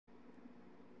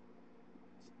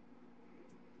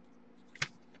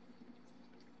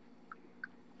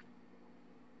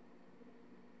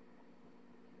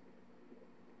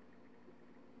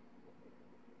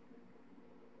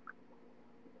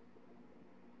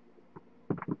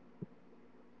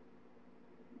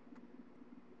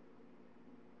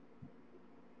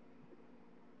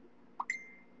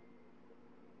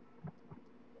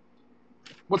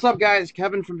What's up, guys?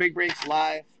 Kevin from Big Breaks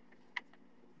Live,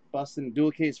 busting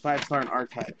dual case 5-star and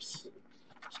R-types.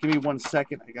 Just give me 1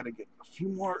 second. I gotta get a few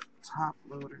more top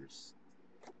loaders.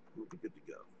 We'll be good to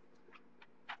go.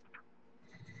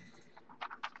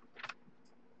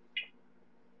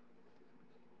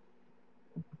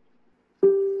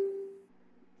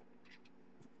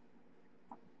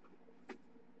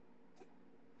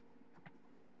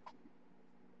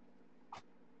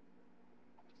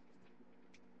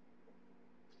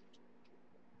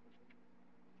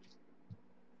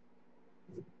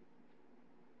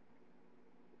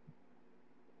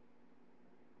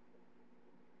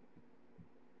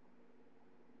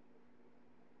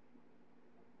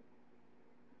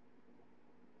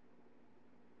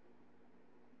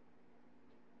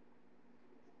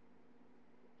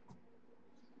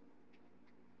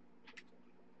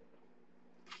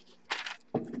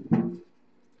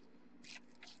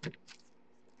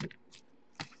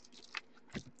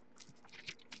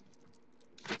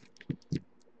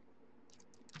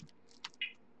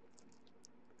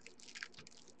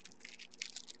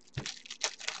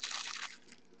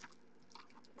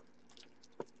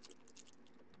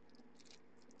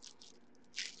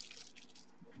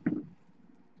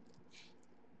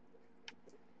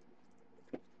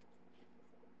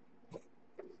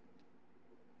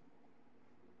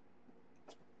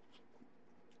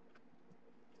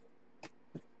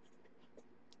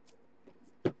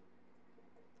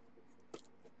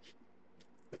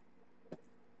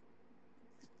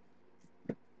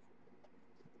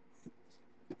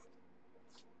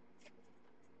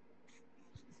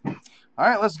 All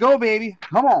right, let's go, baby.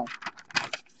 Come on.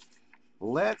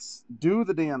 Let's do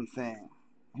the damn thing.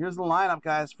 Here's the lineup,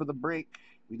 guys, for the break.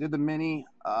 We did the mini.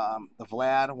 The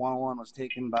Vlad 101 was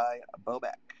taken by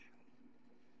Bobek,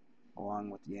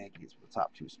 along with the Yankees for the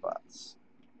top 2 spots.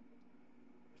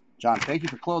 John, thank you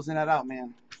for closing that out,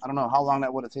 man. I don't know how long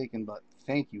that would have taken, but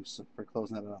thank you for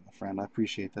closing that out, my friend. I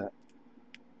appreciate that.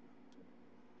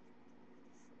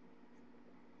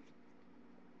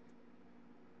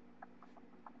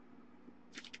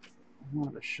 I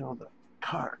wanted to show the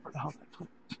card. Where the hell did I put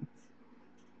it?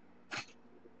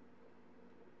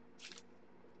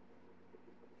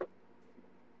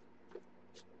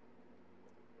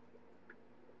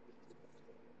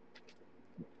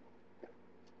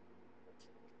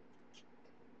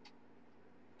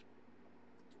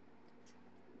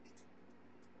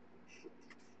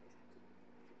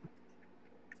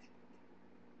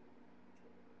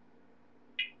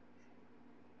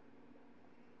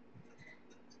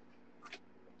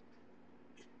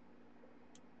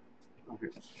 Oh, here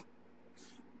it is.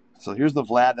 So here's the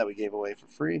Vlad that we gave away for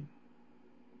free.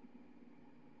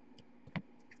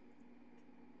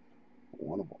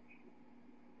 One of them.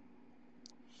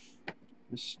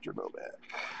 Mr. Bobek.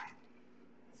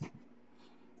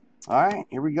 All right,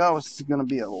 here we go. This is going to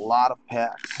be a lot of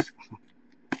packs.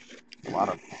 A lot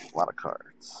of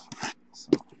cards.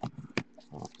 So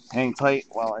hang tight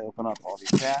while I open up all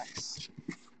these packs.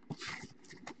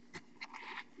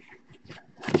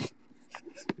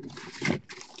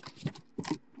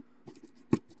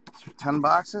 10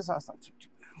 boxes? That's not too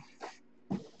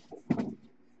bad.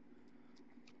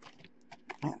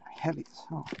 Man, they're heavy as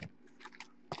hell.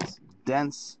 It's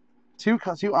dense. Two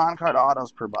on-card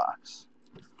autos per box.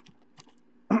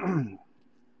 Let's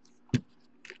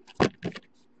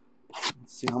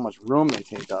see how much room they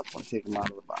take up when I take them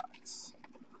out of the box.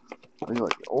 These are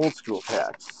like the old school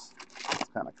packs. It's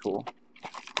kind of cool.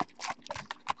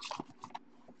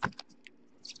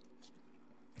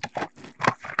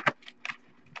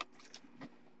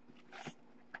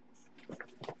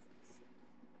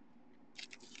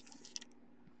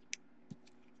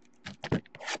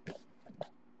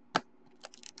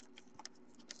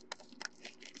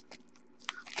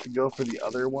 To go for the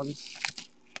other ones.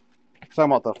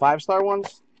 Talking about the 5-star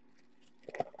ones.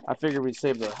 I figured we'd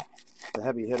save the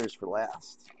heavy hitters for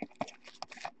last.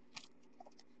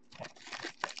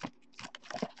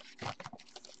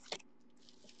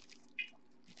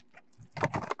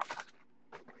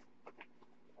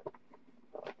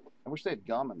 I wish they had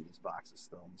gum in these boxes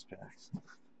still in these packs.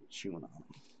 Chewing on them.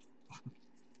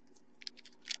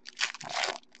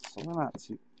 So they're not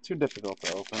too difficult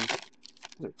to open.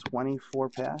 These are 24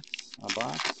 packs in a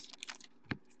box.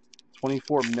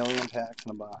 24 million packs in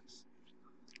a box.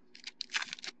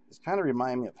 These kind of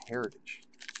remind me of Heritage.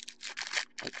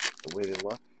 Like the way they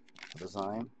look, the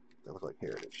design, they look like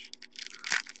Heritage.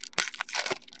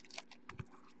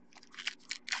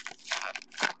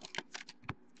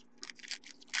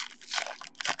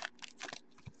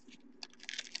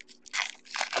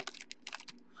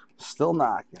 Still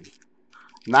knocking.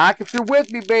 Knock if you're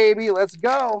with me, baby. Let's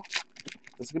go.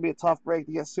 This is going to be a tough break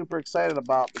to get super excited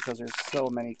about because there's so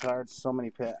many cards, so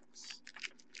many packs.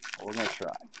 But we're going to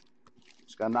try.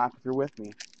 Just got to knock if you're with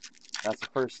me. That's the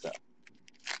first step.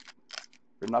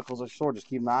 If your knuckles are sore, just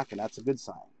keep knocking. That's a good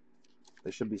sign.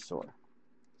 They should be sore.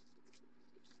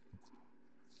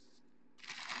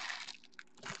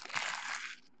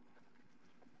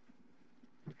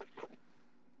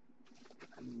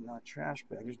 Trash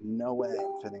bag. There's no way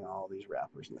I'm fitting all these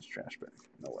wrappers in this trash bag.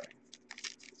 No way.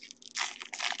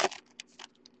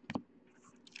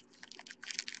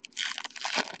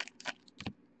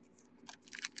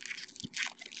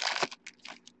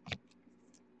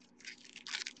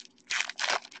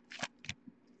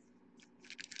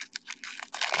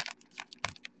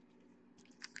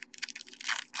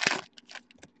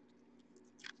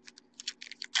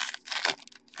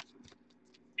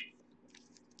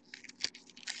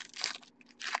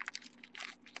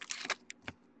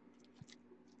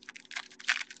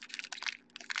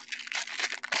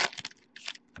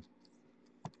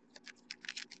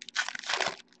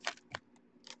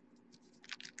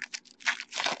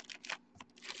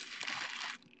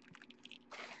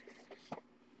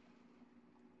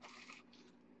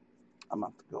 I'm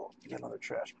going to have to go get another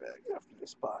trash bag after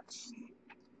this box.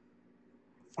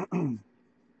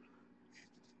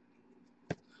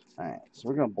 Alright, so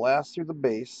we're going to blast through the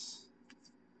base.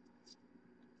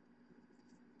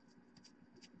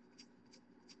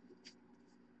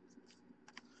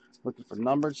 Looking for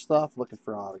numbered stuff, looking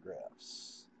for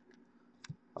autographs.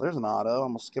 Oh, there's an auto. I'm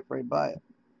going to skip right by it.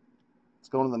 Let's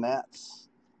go to the Nats.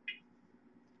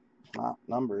 Not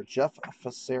numbered. Jeff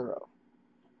Fassero.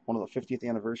 One of the 50th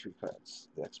anniversary cards.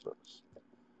 The Expos.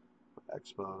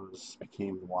 Expos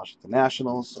became the Washington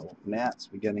Nationals, so Nats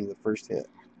beginning the first hit.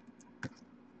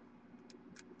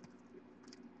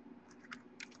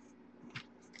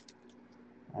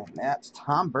 All right, Nats,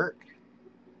 Tom Burke.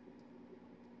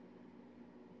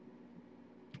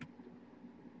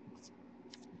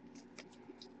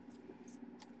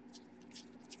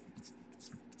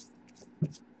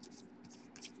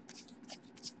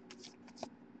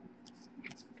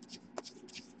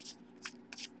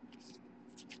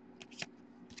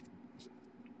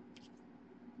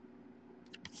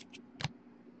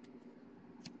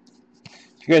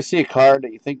 If you guys see a card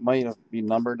that you think might be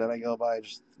numbered that I go by,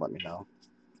 just let me know.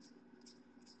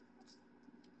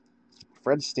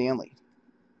 Fred Stanley,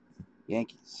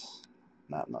 Yankees,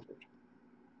 not numbered.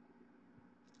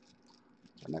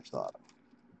 The next auto.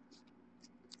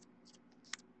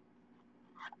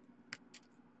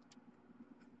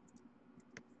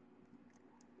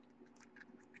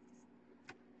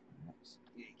 Next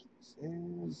Yankees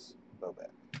is Bobek.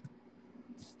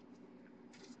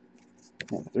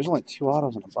 Man, if there's only 2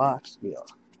 autos in a box, it'd be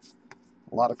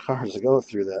a lot of cards to go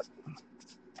through that.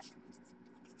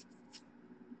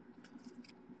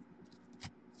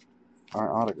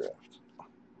 Aren't autographed.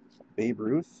 Babe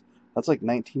Ruth. That's like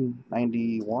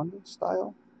 1991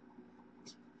 style.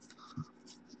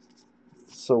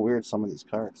 It's so weird, some of these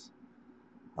cards.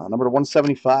 Number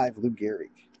 175, Lou Gehrig.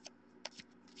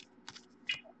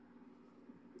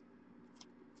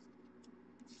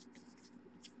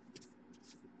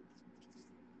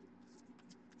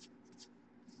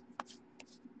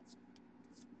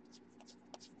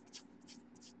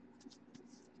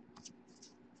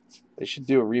 They should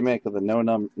do a remake of the no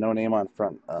name on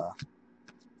front.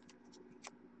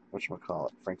 Whatchamacallit,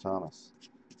 Frank Thomas.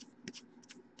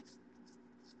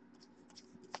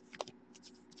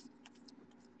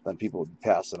 Then people would be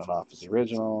passing it off as the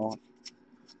original,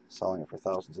 selling it for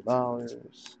thousands of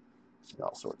dollars,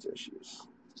 all sorts of issues.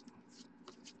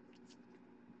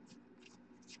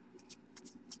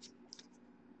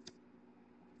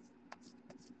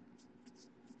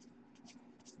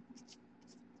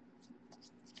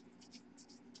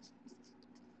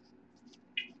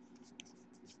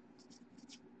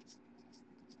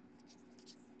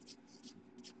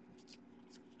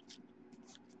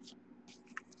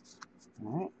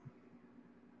 All right.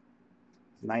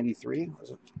 93,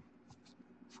 was it?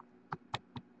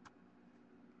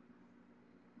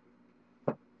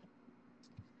 I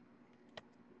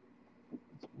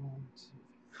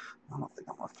don't think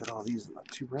I'm going to fit all these in the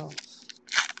 2 rows.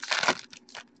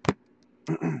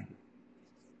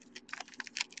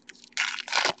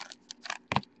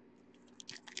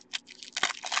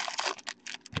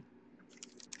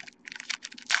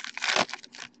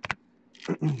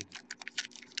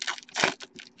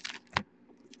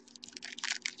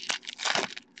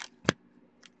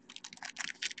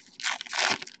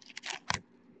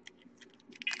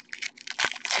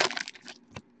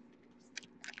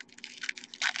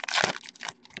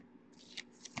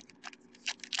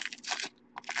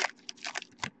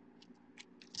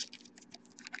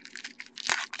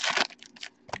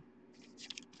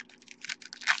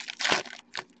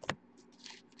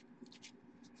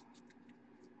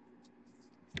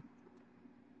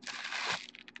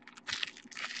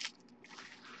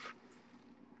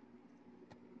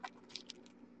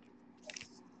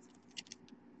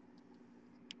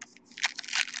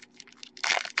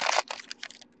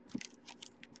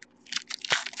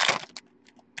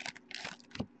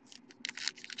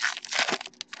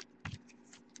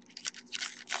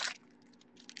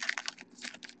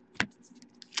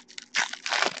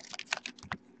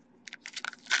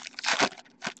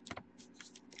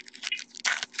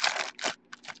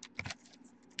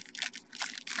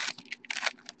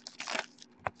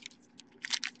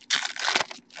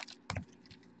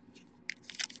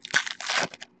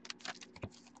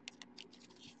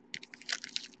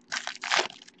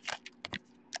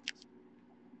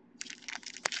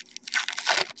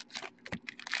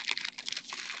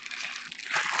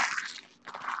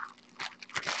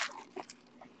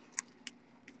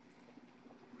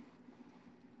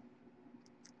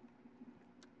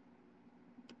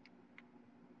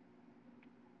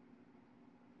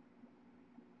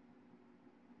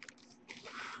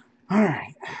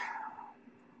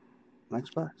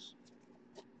 Next box.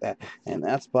 And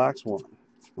that's box one.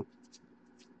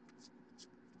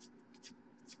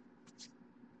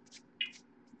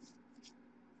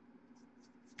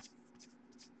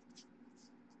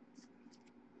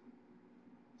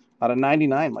 Out of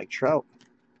 99, like Trout.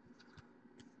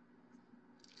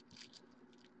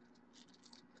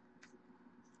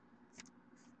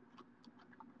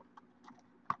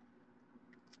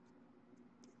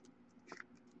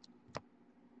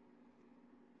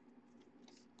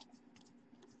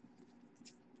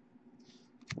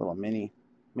 Little mini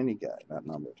guy, not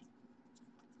numbered.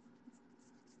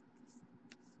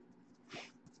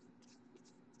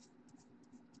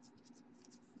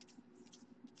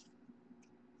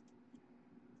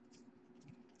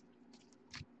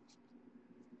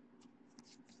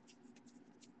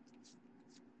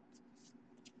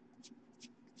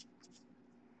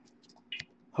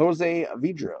 Jose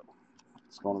Vidro.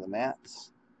 It's going to the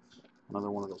Nats. Another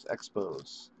one of those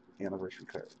Expos anniversary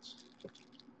cards.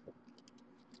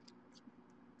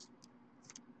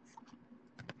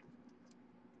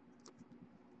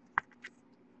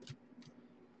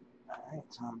 All right,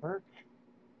 Tom Burke.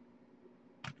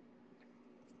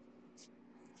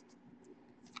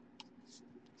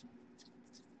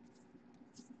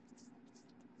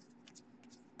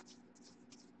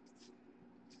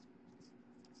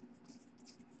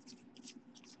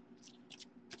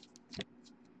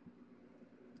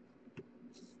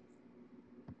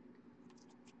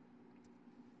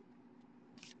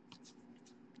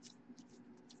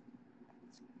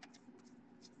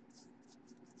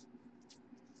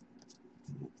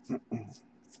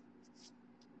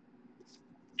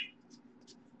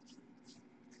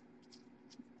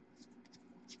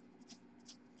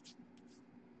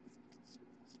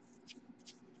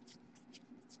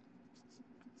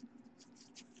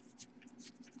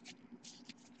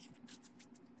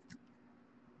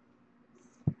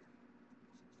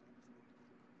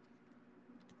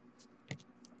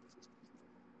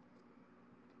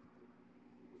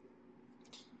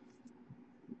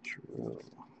 True.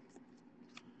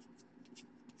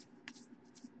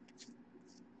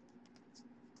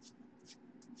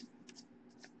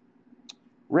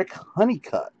 Rick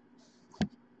Honeycutt.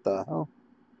 The hell?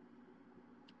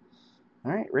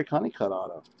 All right, Rick Honeycutt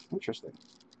auto. Interesting.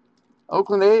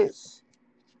 Oakland A's.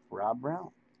 Rob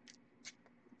Brown.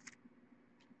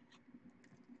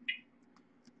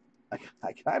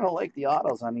 I kind of like the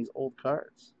autos on these old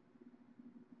cards.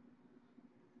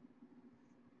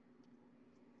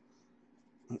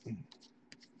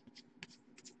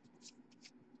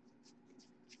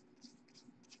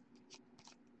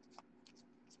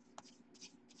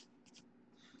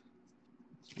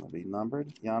 It's going to be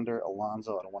numbered. Yonder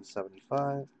Alonso at a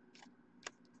 175.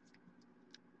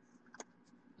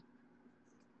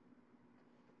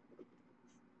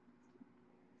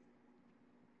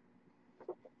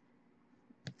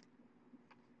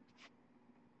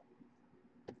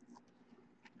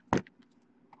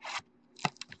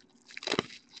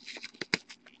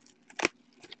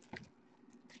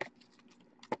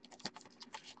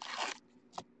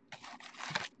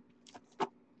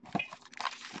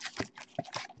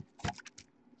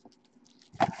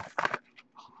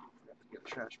 Get a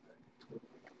trash bag.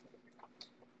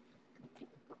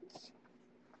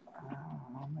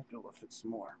 I might be able to fit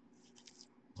some more.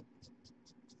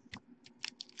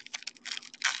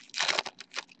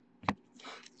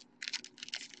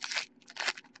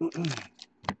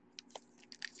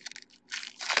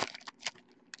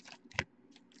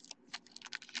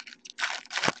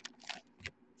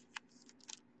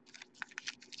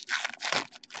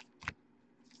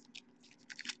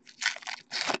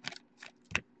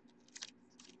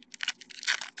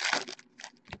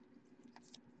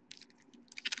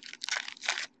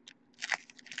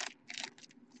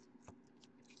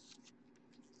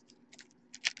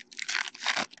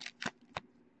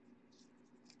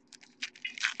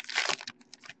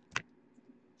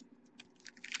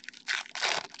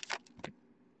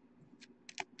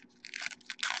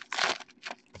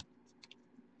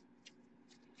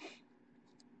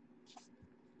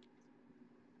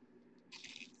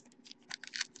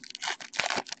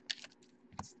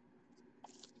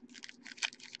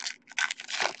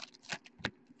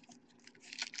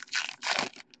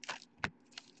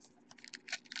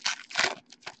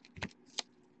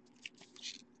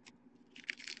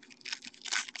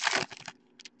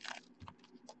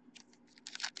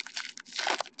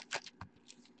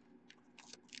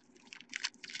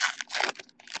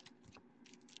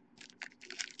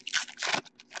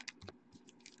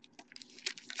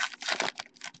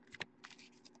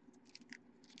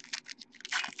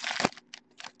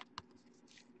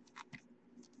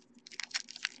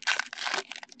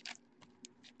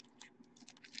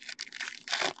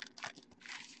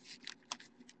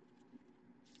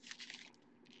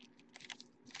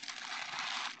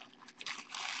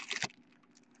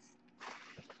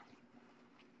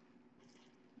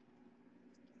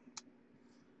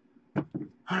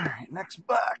 All right, next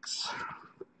box.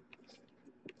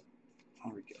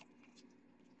 Here we go.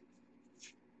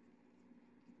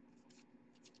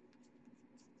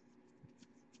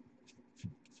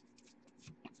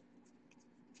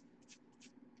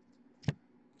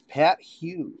 Pat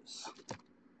Hughes.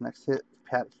 Next hit,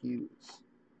 Pat Hughes.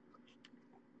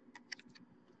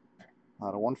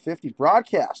 Out of 150,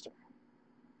 broadcaster.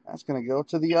 That's going to go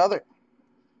to the other.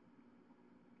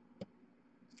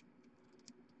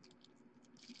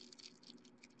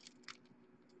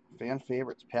 Fan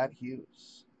favorites, Pat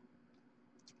Hughes.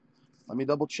 Let me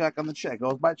double check on the check.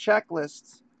 Goes by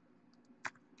checklist.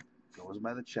 Goes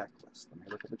by the checklist. Let me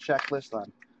look at the checklist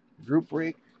on group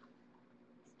break.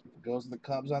 If it goes to the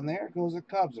Cubs on there, it goes to the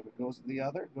Cubs. If it goes to the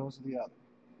other, it goes to the other.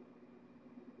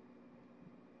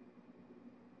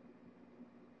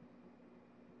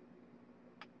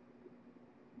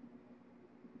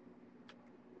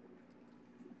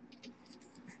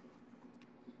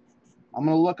 I'm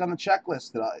gonna look on the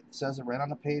checklist. It says it right on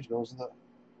the page. Goes to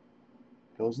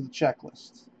the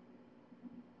checklist.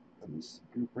 Let me see.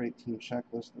 Group break team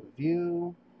checklist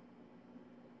review.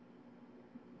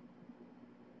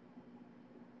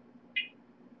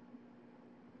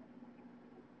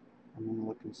 I'm gonna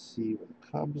look and see where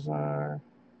the Cubs are.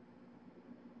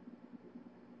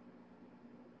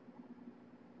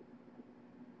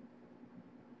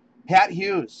 Pat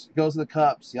Hughes goes to the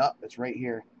Cubs. Yep, it's right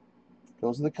here.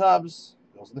 Goes to the Cubs.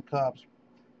 Goes to the Cubs.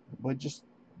 But just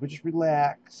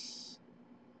relax.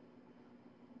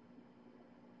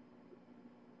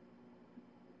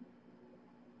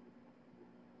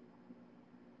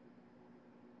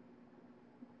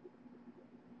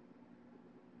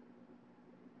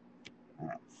 All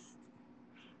right.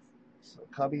 So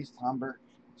Cubbies, Tom Burke,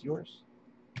 it's yours.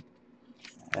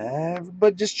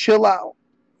 Everybody just chill out.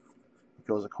 It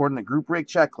goes according to group break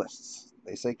checklists.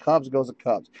 They say Cubs, goes to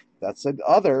Cubs. That said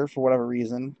other for whatever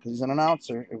reason, because he's an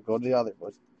announcer, it would go to the other,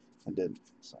 but it didn't.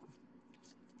 So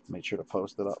made sure to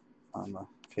post it up on the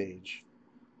page.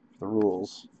 The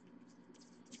rules.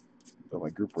 Go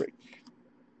by group break.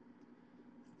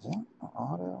 Is that an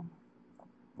auto?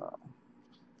 Wow.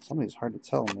 Some of these hard to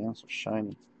tell, man. So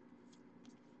shiny.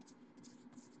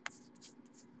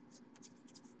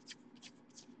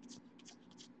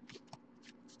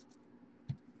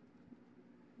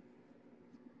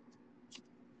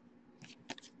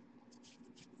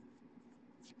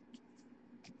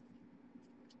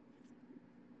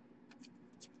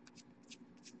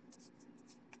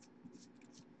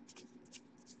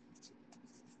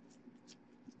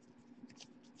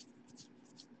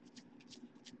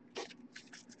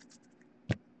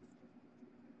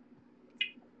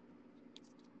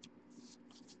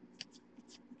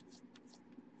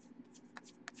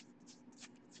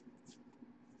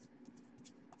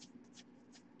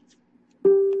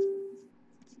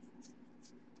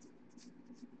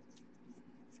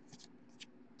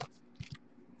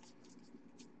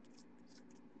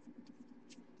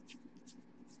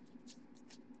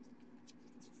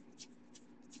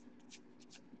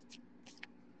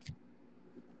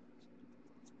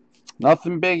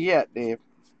 Nothing big yet, Dave.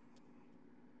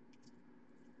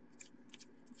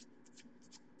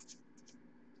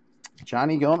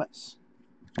 Johnny Gomez.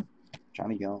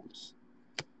 Johnny Gomes.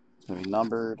 It's going to be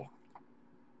numbered.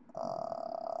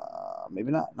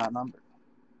 Maybe not. Not numbered.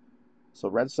 So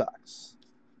Red Sox.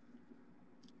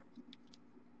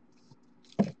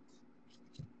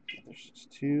 There's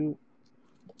just too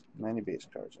many base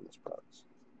cards in this product.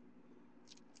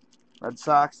 Red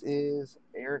Sox is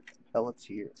Eric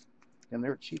Pelletier. And they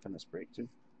were cheap in this break, too.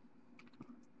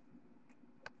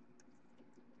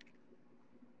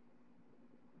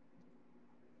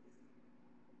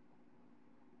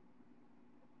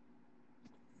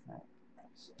 All right.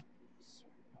 So,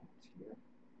 Pelletier.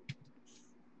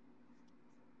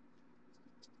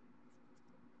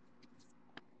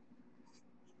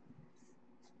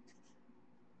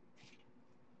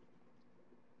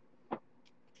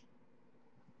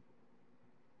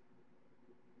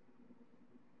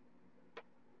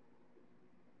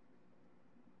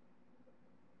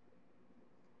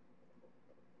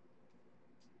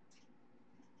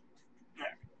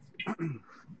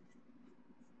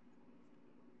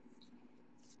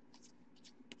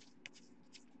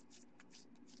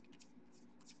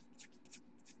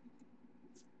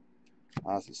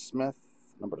 Ozzie Smith,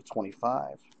 number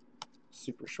 25.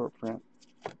 Super short print.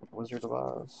 Wizard of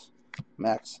Oz.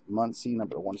 Max Muncy,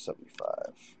 number 175.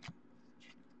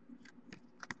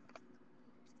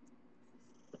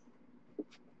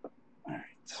 All right.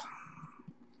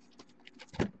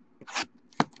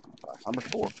 Box number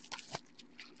 4.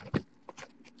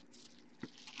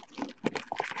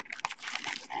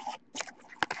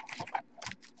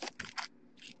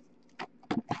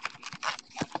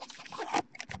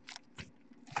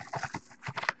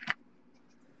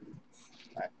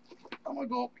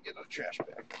 trash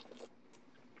bag.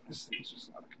 This thing's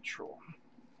just out of control.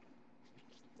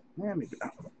 Yeah, maybe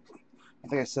not. I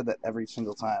think I said that every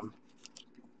single time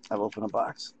I've opened a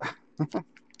box.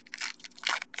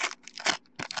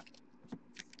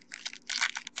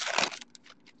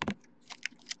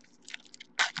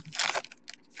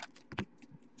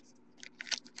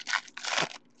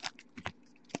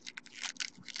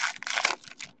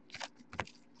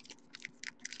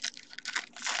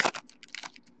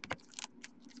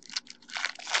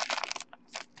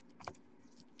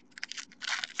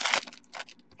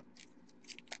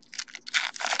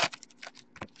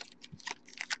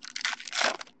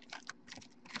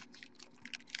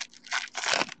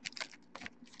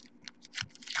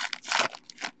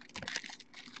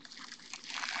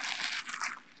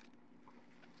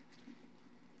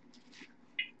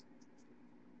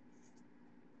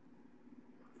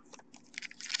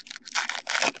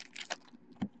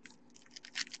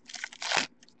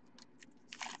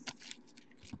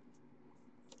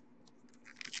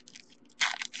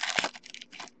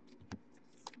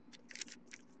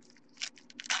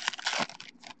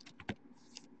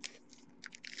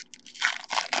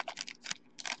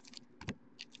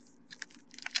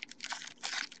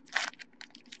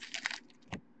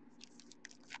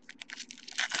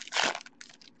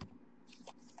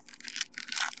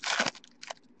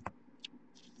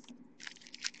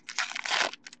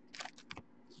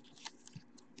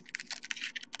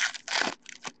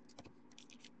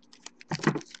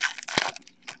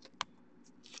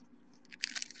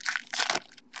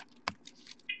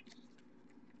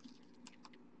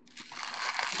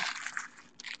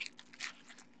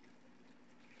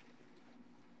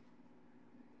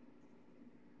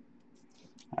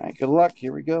 All right, good luck.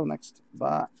 Here we go. Next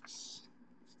box.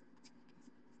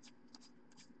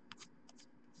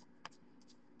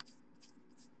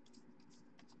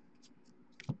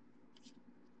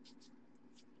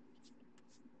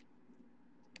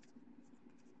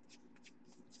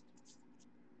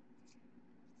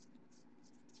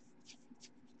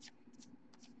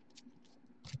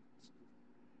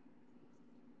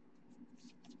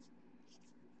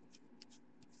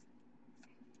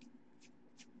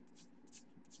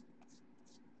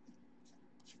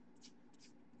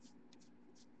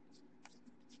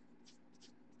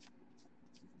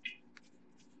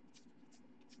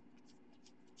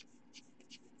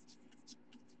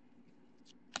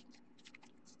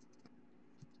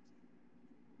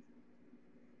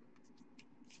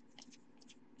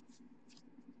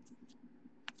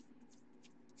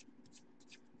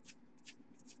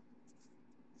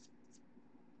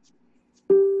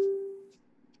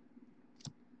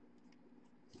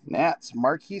 Nats,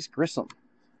 Marquise Grissom.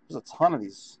 There's a ton of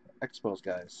these Expos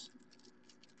guys.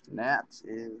 Nats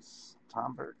is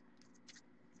Tom Berg.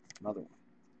 Another one.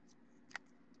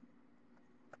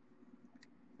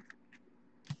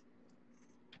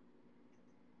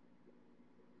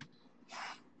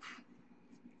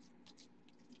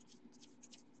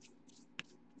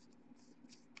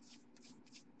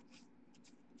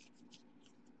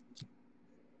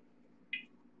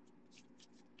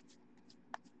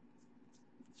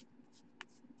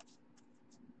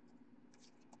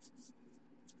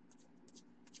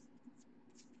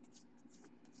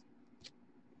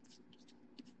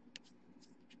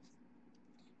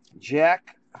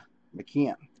 Jack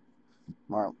McKeon,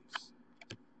 Marlins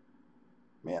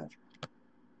manager.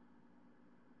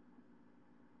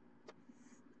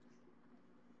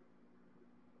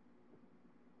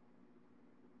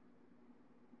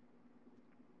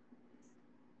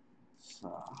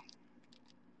 So,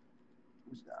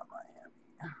 who's got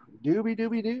Miami? Doobie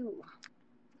Doobie Doo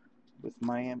with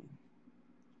Miami.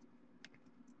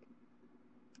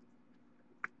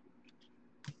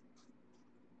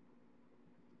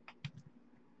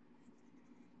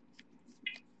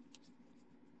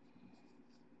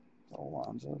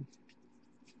 Alonzo.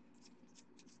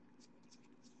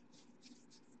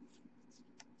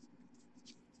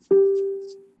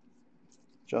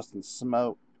 Justin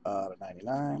Smoke to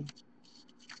 99.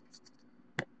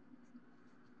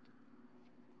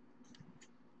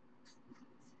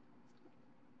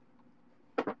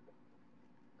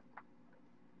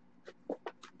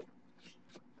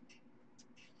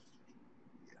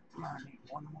 I need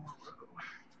one more row.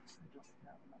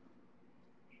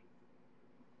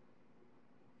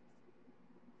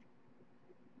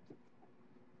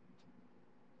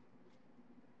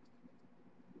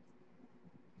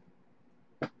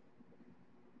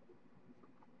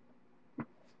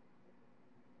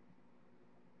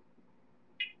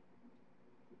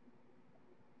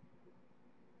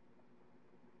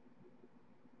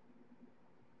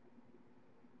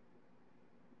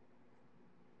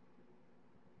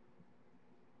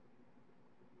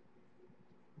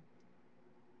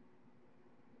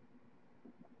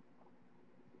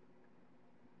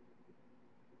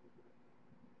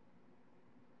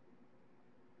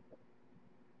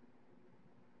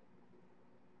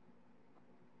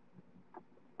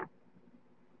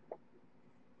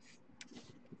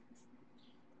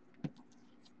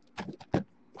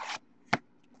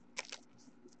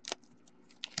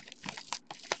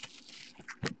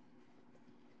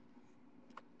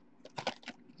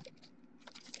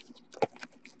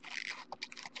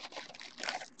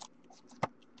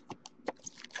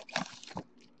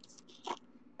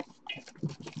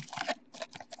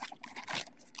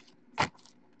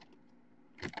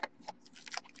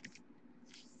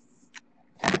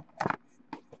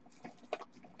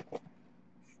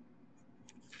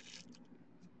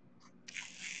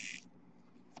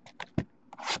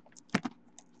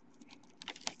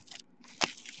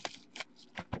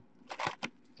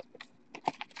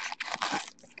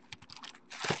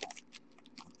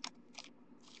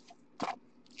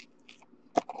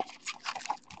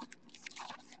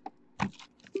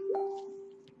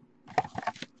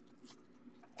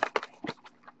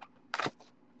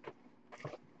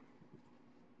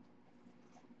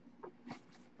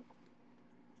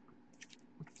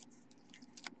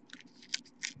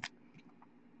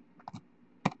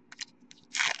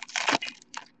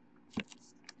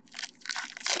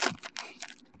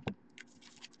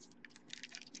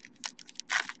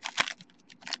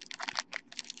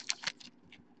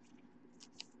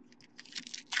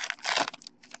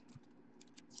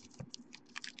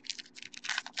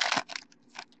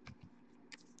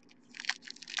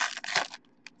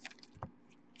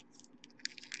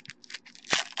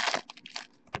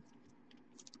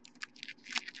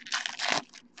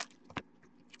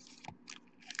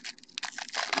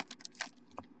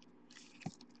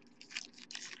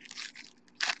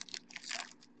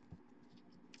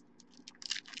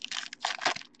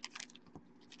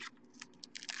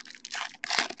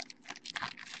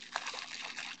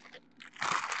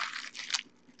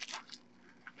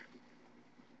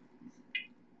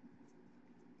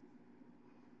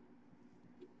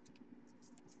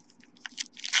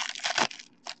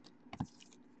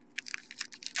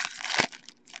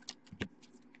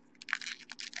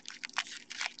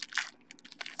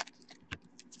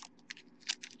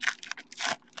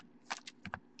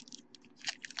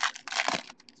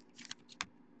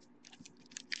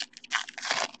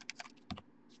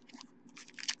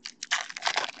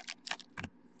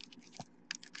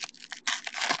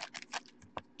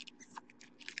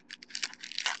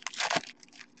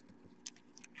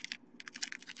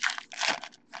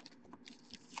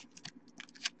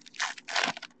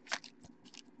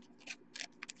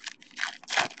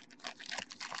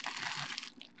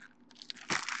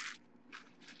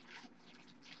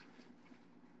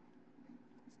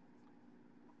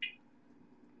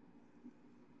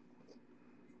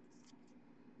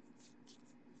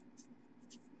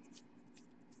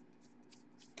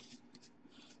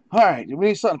 All right, we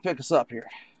need something to pick us up here.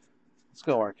 Let's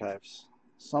go, Archives.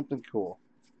 Something cool.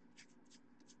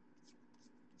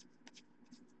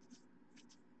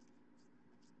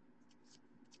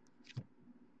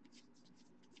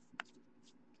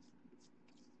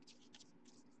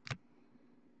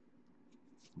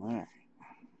 All right.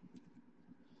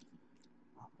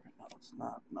 No, it's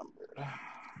not numbered.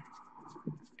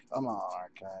 Come on,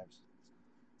 Archives.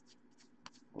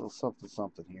 A little something,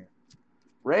 something here.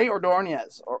 Ray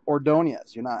Ordonez or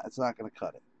Ordonez. You're not. It's not going to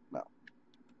cut it. No.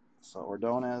 So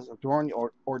Ordonez,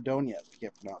 Ordonez. I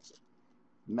can't pronounce it.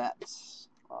 Mets.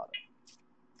 Auto.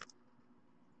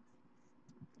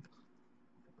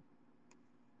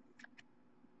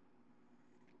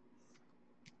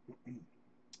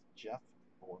 Jeff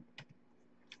Ford.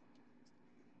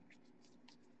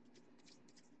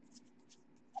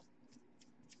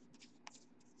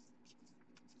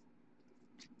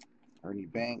 Ernie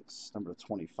Banks, number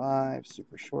 25,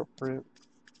 super short print.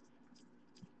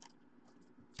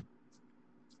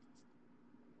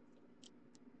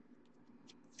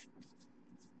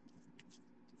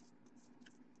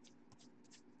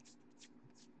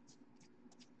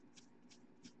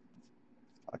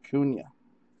 Acuna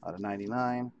out of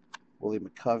 99. Willie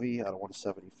McCovey out of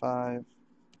 175.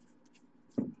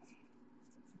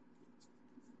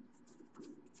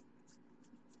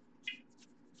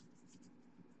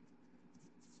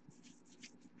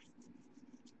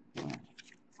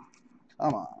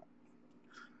 Come on.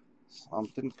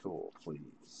 Something cool,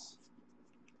 please.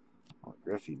 Oh,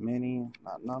 Griffey Mini,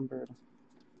 not numbered.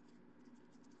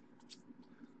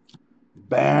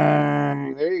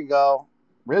 Bang! There you go.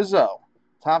 Rizzo.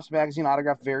 Topps Magazine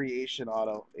autograph variation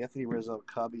auto. Anthony Rizzo,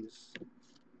 Cubbies.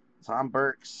 Tom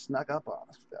Burke snuck up on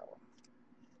us with that one.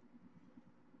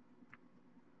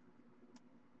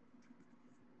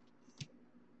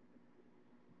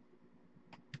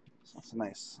 So that's a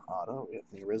nice auto.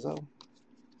 Anthony Rizzo.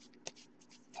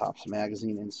 Topps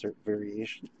Magazine insert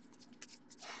variation.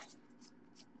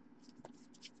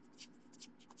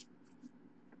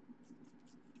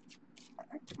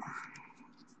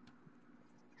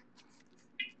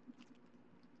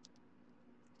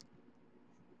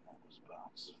 That was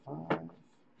box 5.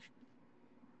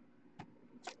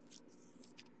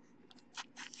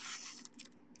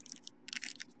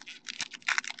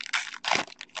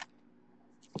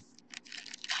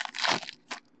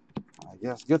 I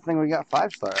guess good thing we got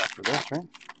 5-star after this, right?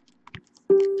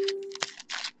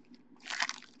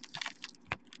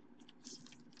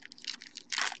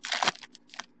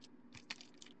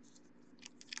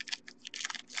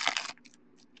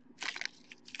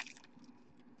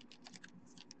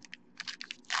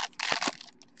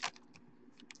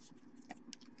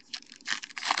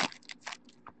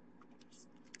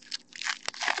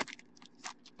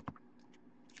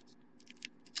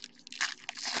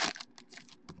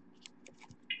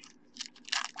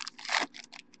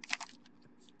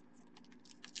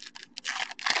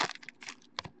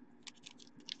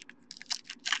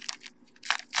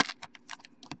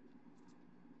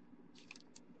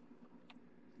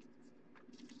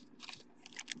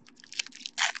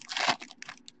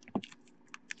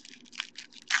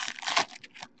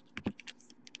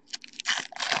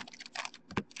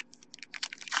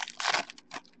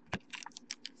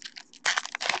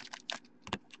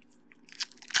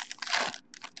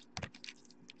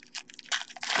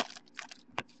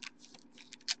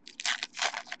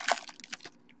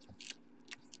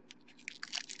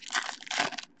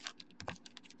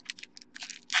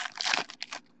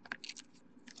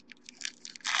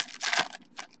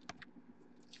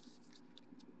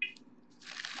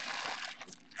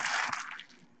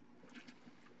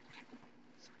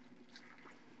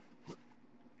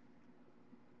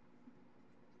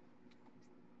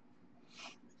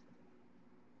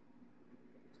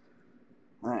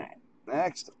 All right,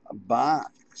 next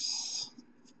box.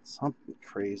 Something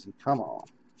crazy. Come on.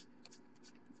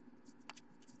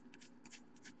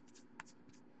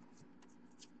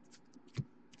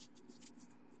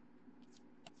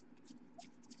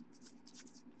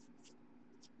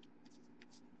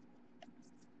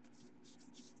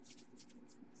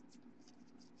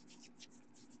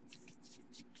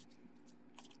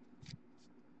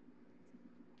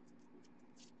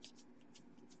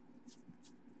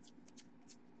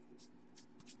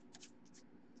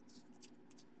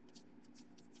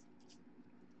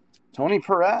 Tony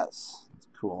Perez. That's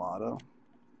a cool auto.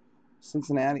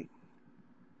 Cincinnati.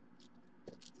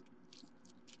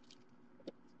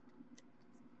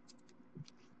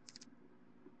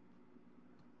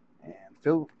 And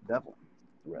Phil Devlin,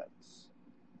 Reds.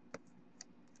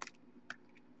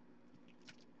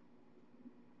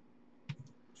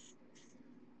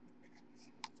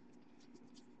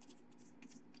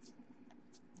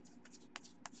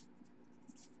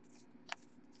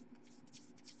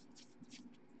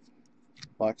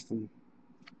 Buxton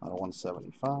out of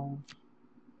 175.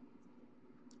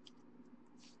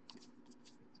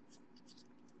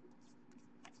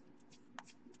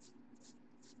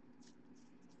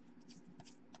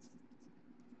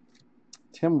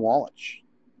 Tim Wallich.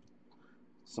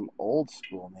 Some old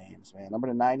school names, man. Number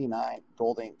to 99,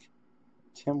 gold ink.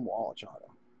 Tim Wallich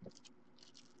auto.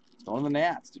 Going to the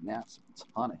Nats. Dude, Nats have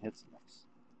a ton of hits in this.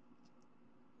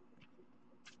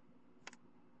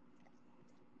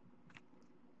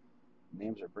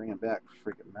 Names are bringing back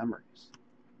freaking memories.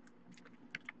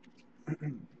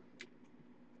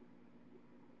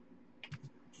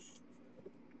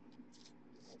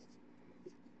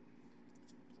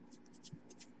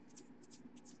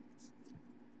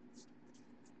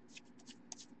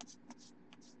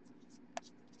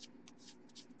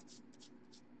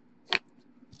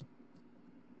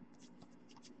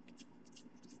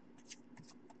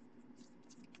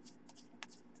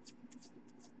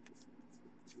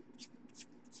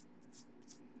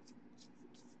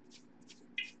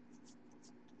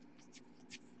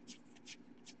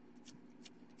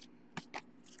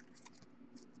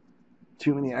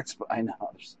 Too many expos. I know.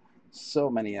 There's so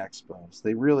many expos.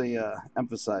 They really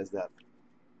emphasize that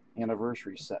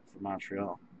anniversary set for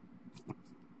Montreal.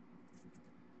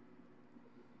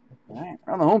 All right,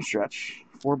 we're on the home stretch.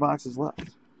 4 boxes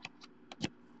left.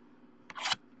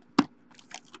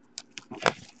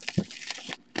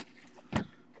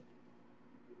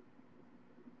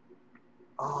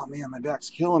 Oh man, my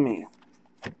back's killing me.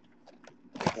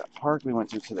 That park we went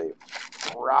to today.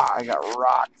 I got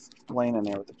rocked playing in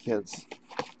there with the kids.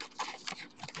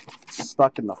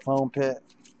 Stuck in the foam pit.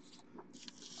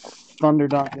 Thunder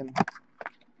dunking.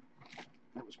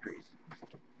 That was crazy.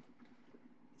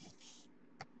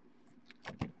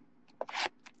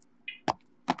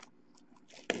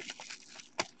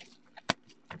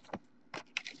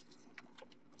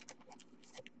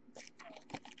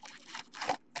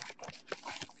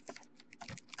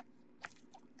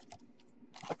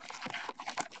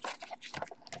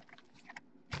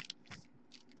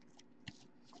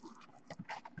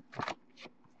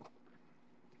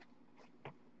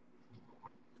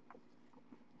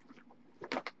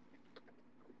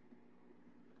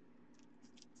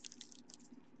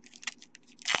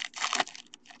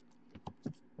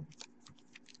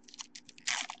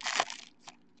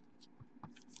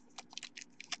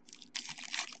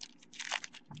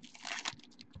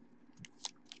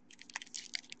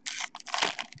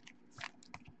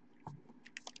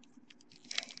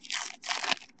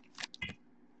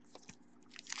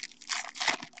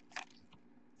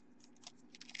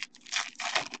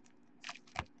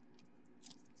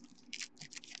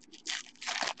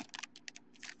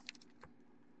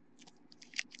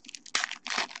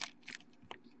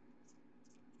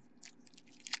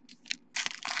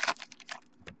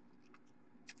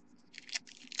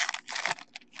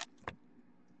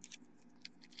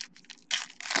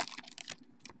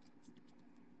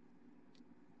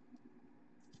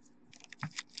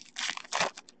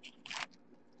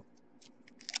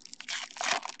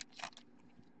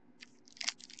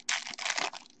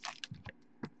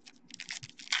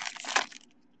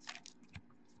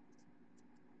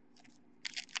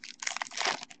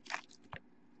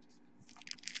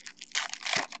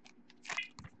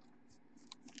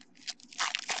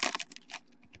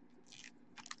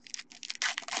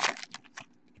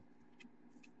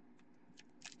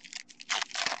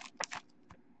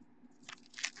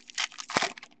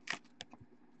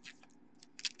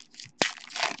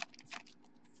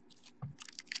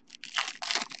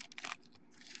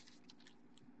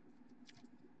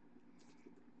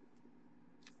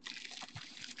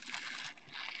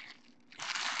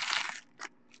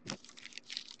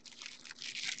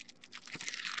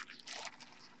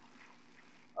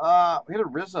 We had a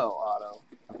Rizzo auto,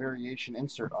 a variation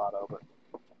insert auto, but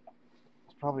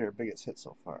it's probably our biggest hit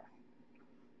so far.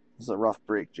 This is a rough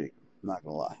break, Jake. I'm not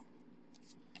gonna lie.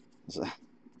 It's a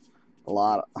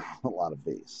lot of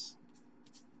base.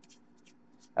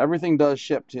 Everything does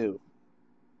ship too.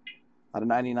 Out of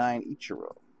 99,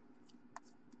 Ichiro.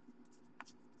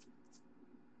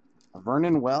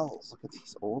 Vernon Wells. Look at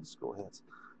these old school hits.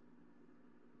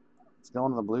 It's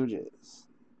going to the Blue Jays.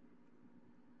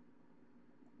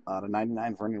 Out of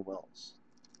 99, Vernon Wells.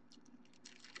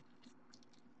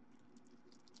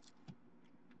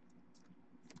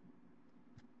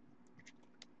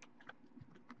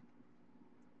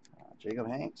 Jacob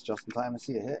Hanks, just in time to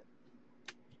see a hit.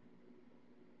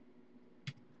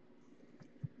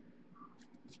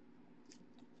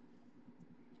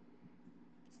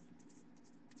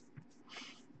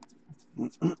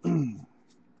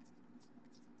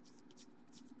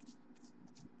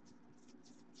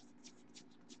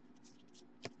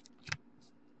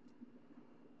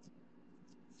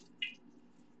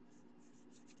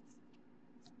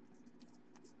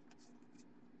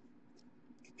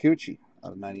 Kikuchi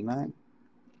out of 99.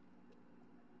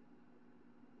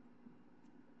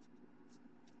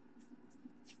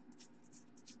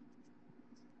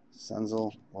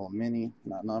 Senzel, little mini,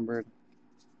 not numbered.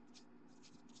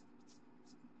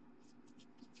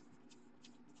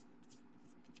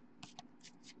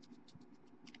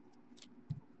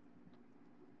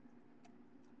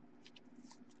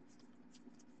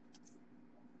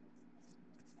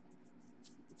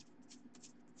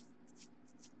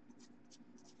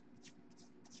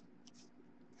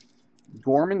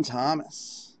 Gorman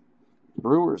Thomas.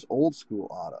 Brewers old school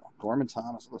auto. Gorman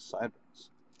Thomas with the sideburns.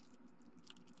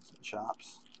 Some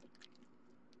chops.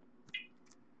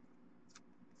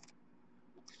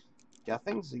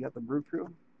 Gethings, you got the Brew Crew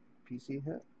PC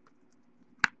hit.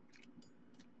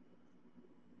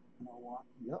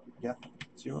 Yep, Gethings,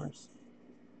 it's yours.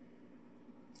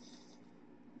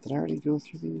 Did I already go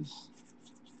through these?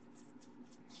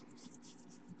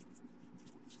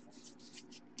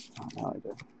 Oh, no, I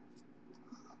did.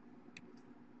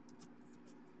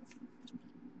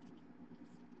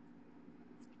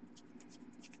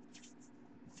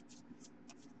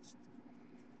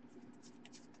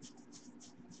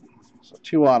 So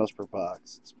 2 autos per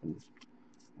box. It's been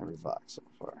every box so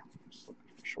far. Just looking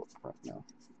for short print now.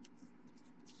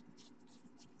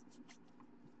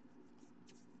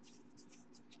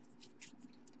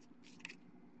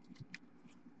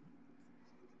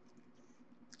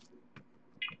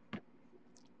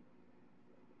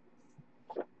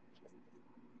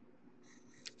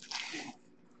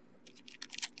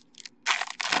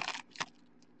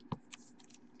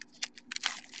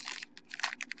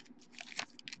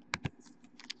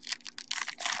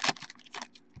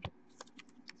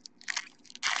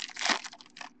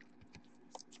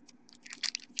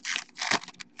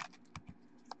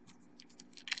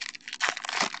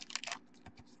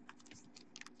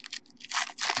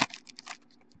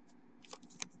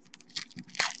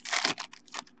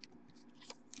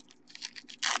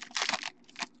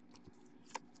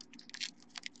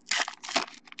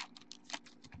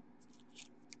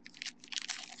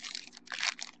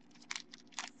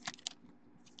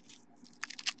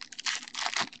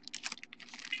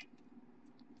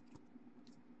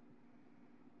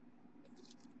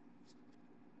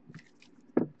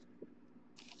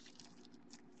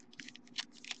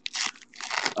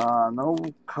 No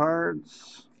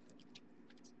cards.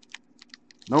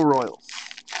 No Royals.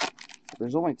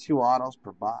 There's only 2 autos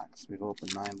per box. We've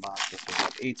opened 9 boxes. We've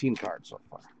got 18 cards so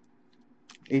far.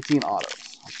 18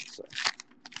 autos, I should say.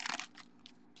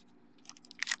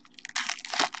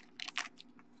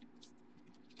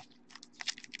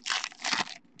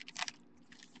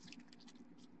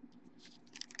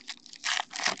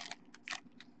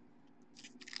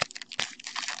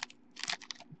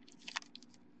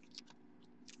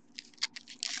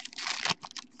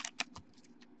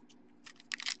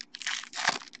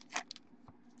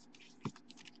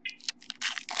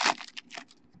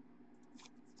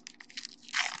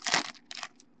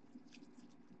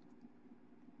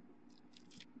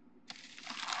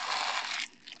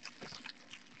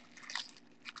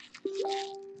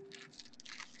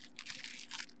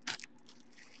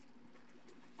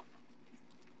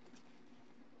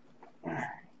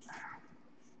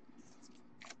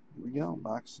 Here we go.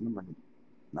 Box number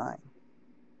 9. Or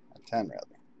 10, rather.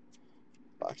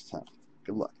 Box 10.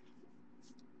 Good luck.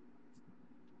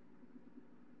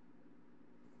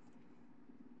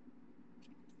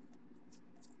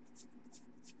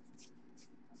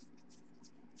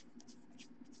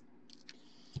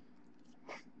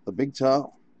 The Big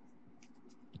Toe.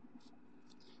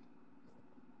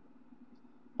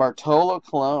 Bartolo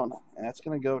Colon. And that's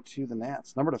going to go to the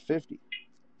Nats. Number to 50.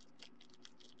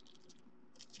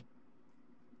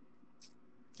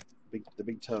 The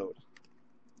Big Toad.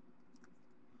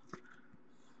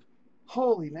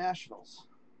 Holy Nationals.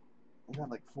 We got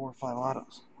like 4 or 5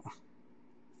 autos. I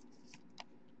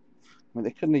mean,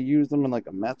 they couldn't have used them in like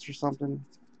a Mets or something.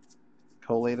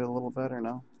 Collated a little better,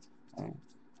 no? Right.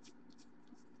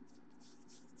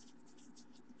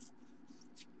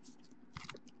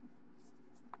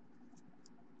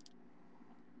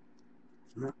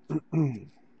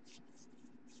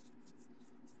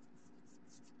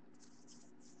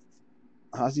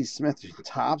 Ozzie Smith,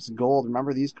 Topps Gold.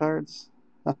 Remember these cards?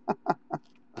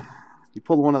 You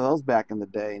pulled one of those back in the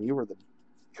day, and you were the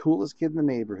coolest kid in the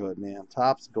neighborhood, man.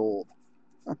 Topps Gold.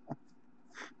 I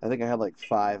think I had like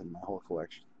 5 in my whole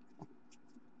collection.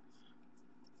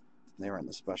 They were in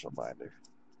the special binder.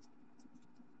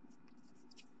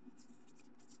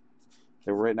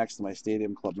 They were right next to my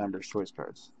Stadium Club members' choice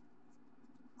cards.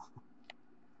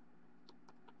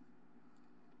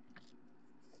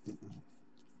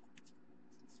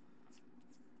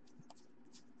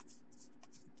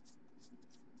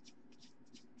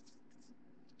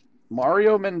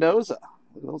 Mario Mendoza.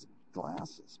 Look at those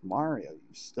glasses. Mario, you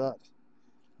stud.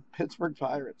 Pittsburgh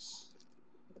Pirates.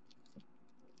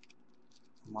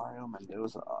 Mario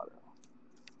Mendoza auto.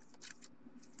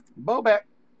 Bobek.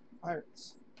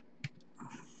 Pirates.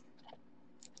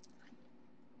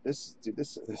 This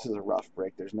is a rough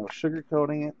break. There's no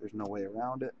sugarcoating it. There's no way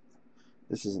around it.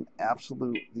 This is an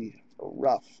absolutely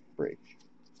rough break.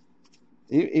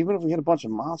 Even if we hit a bunch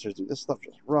of monsters, dude, this stuff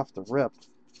just rough to rip.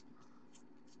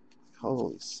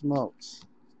 Holy smokes.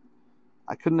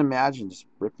 I couldn't imagine just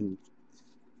ripping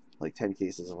like 10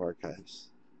 cases of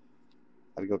archives.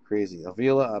 I'd go crazy.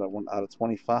 Avila out of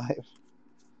 25.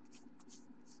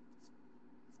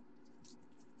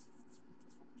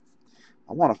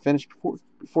 I want to finish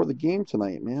before the game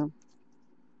tonight, man.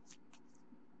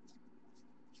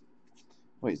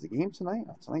 Wait, is the game tonight?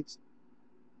 Oh, tonight's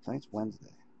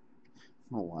Wednesday. I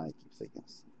don't know why I keep thinking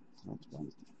tonight's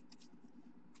Wednesday.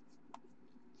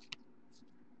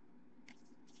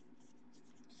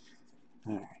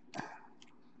 All right.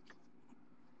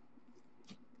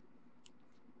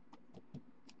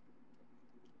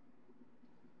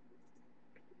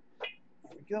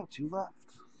 There we go. 2 left.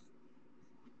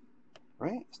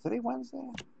 Right? Is today Wednesday?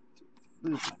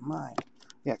 Lose my mind.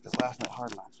 Yeah, because last night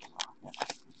Hard Knocks was on. Yeah.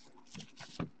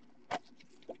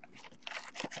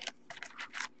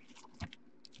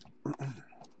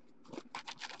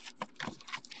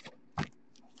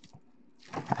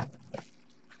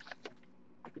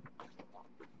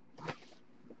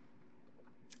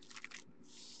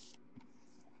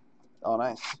 Oh,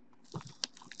 nice.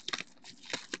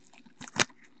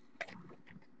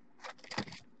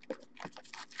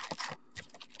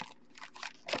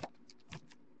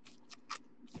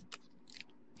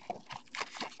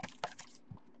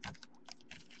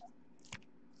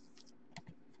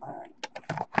 All right.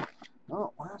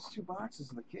 Oh, last 2 boxes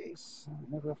in the case. I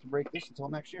never have to break this until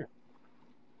next year.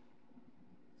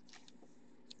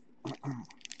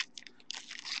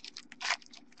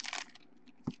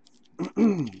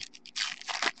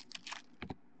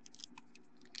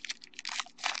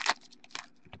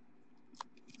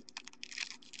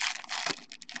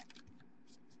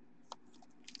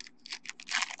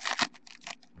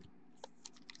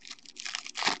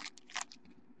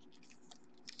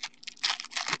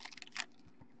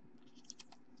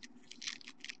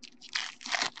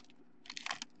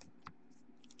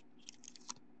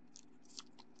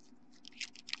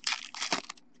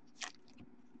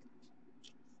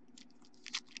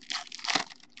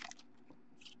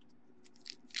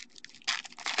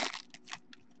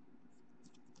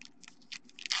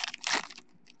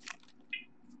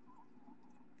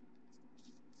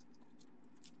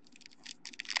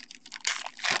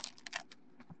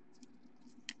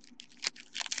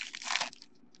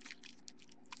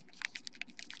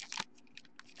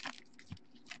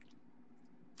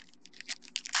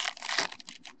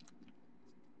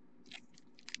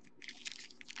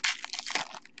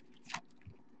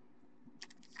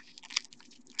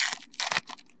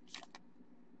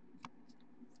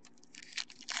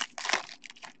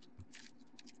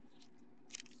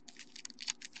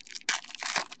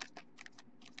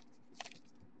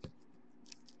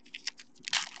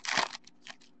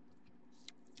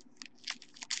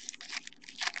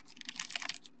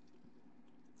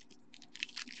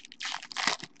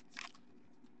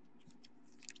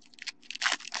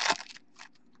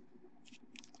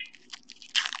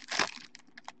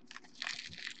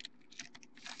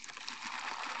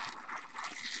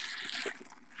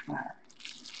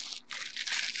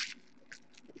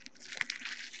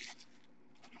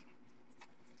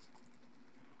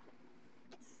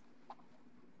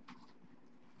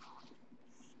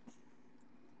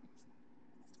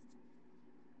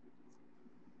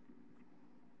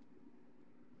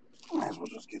 Might as well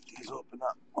just get these open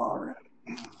up already.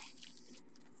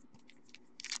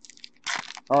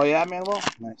 Oh, yeah, Manuel?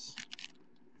 Nice.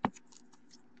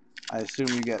 I assume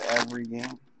you get every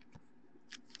game.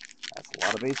 That's a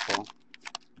lot of baseball.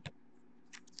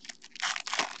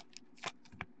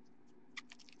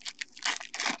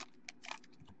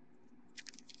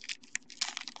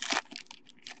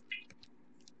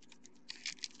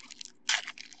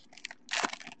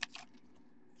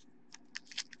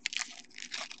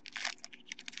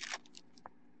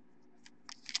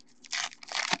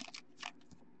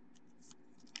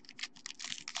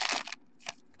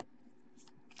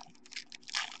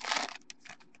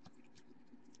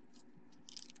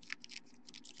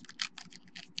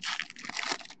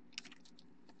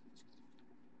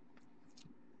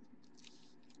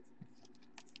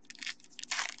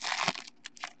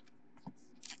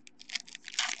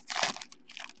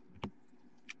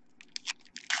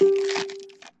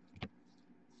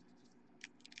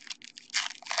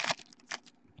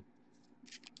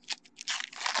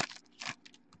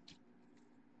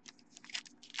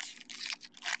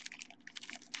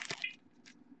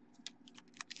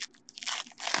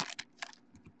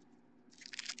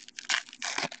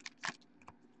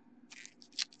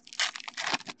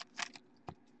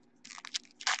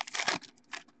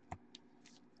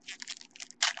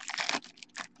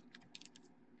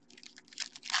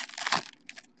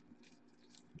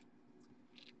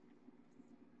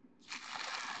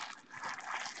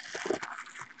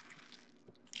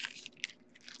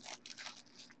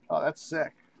 Oh, that's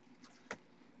sick.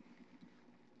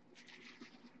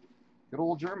 Good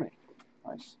old Germany.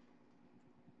 Nice.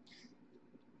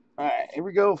 All right, here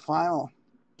we go. Final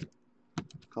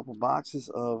couple boxes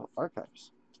of archives.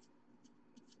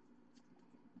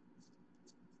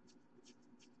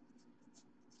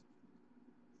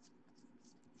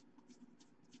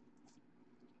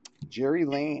 Jerry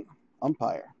Lane,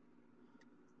 umpire.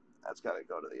 That's got to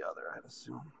go to the other, I'd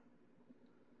assume.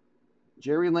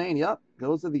 Jerry Lane, yep,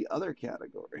 goes to the other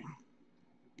category.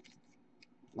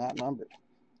 Not numbered.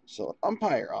 So,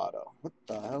 umpire auto. What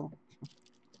the hell?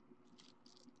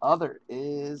 Other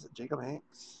is Jacob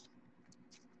Hanks.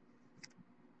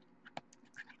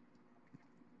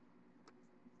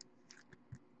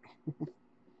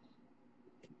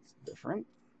 It's different.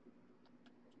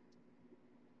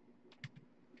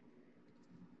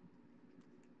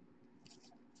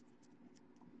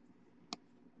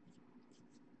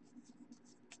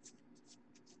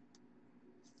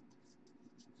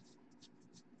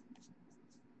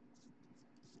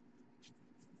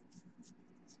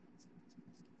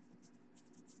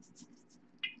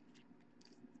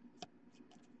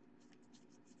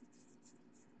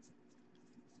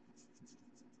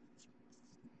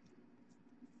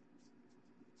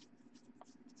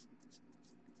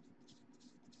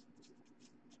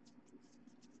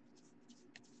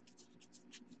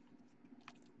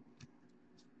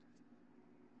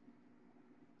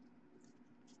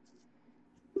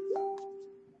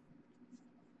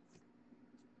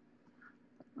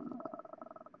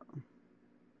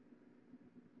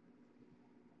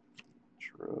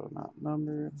 True, not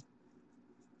numbered.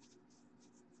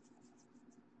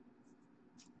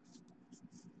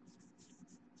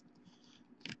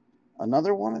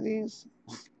 Another one of these?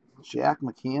 Jack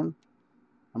McKeon,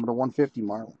 number 150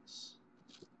 Marlins.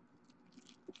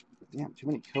 Damn, too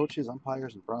many coaches,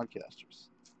 umpires, and broadcasters.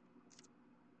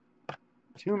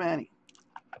 Too many.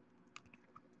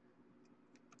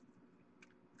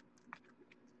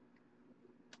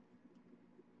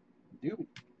 Doobie.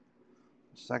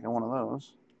 Second one of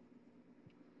those.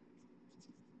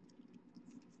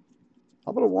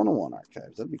 How about a 101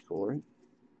 archives? That'd be cool, right?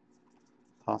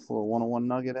 Toss a little 101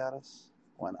 nugget at us.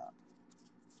 Why not?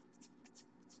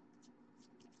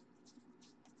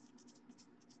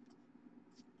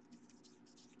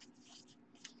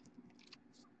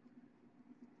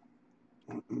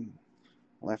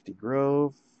 Lefty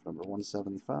Grove, number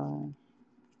 175.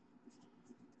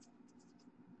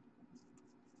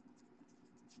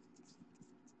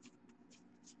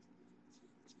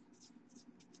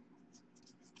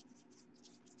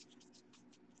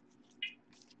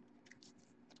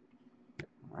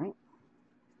 All right.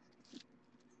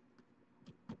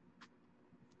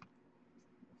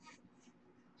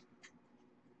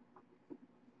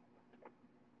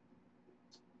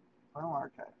 Final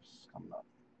archives coming up.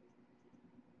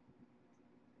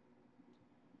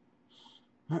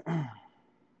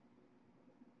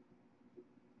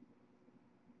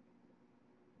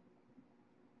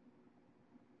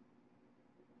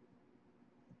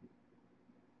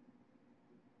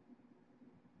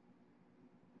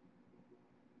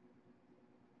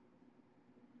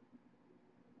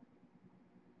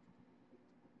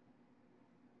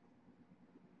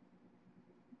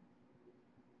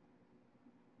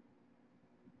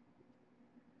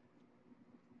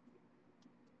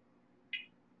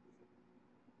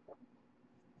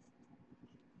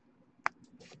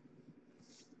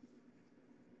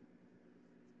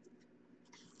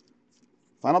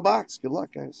 Final box. Good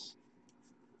luck, guys.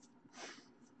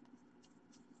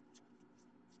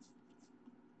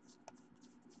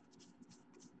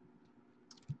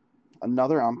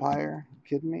 Another umpire? You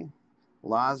kidding me?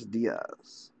 Las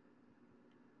Diaz.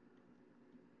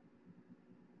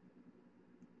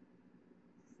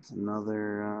 It's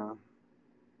another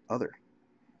other.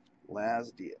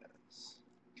 Las Diaz.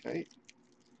 Okay.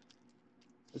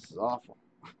 This is awful.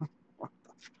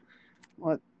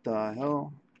 What the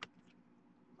hell?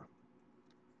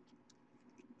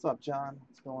 What's up, John?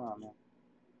 What's going on, man?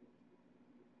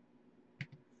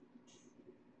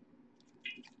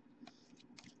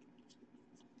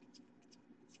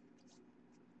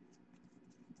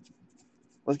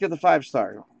 Let's get the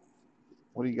 5-star.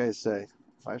 What do you guys say?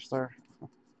 5-star?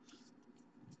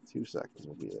 2 seconds,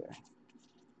 we'll be there.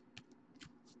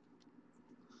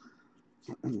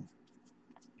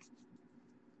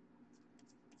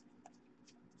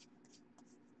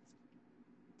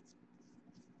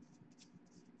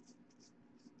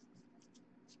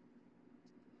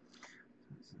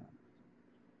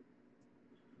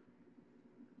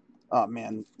 Oh,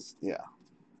 man. Yeah.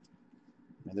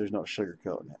 Man, there's no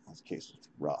sugarcoating it. This case is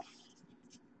rough.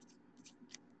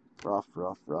 Rough,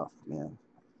 rough, rough, man.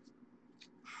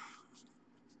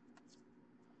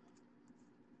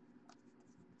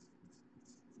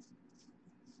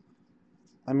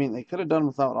 I mean, they could have done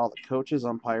without all the coaches,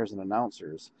 umpires, and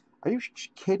announcers. Are you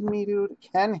kidding me, dude?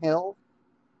 Ken Hill,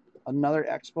 another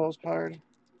Expos card.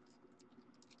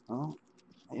 Well,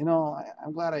 you know,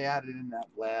 I'm glad I added in that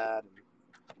Vlad and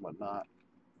whatnot.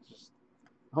 Just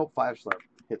hope 5-star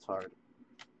hits hard.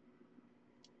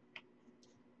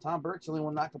 Tom Burke's the only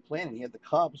one not complaining. He had the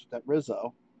Cubs with that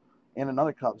Rizzo and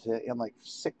another Cubs hit and like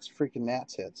 6 freaking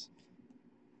Nats hits.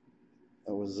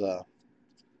 It was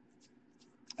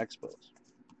Expos.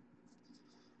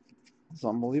 It's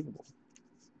unbelievable.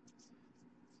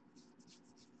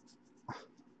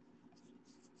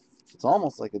 It's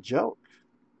almost like a joke.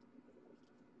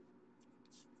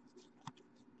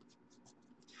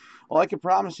 Well, I can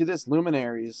promise you this: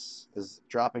 Luminaries is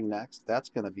dropping next. That's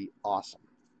going to be awesome.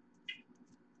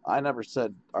 I never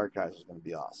said Archives was going to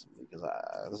be awesome because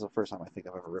this is the first time I think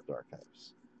I've ever ripped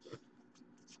Archives.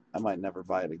 I might never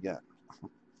buy it again.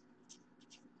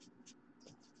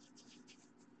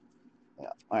 Yeah.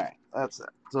 All right. That's it.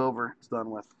 It's over. It's done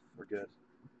with. We're good.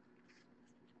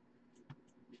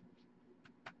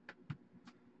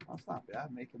 That's not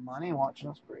bad. Making money and watching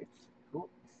us break. Cool.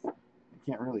 You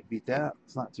can't really beat that.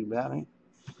 It's not too bad, eh?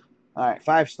 All right.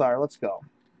 5-star. Let's go.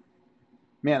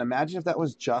 Man, imagine if that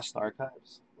was just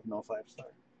Archives with no 5-star.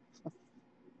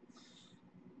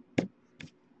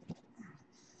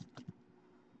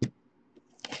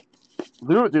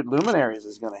 Dude, Luminaries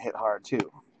is going to hit hard too.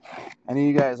 Any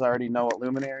of you guys already know what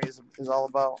Luminaries is all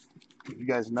about? If you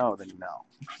guys know, then you know.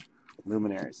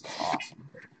 Luminaries is awesome.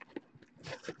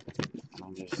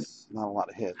 There's not a lot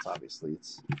of hits, obviously.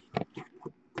 It's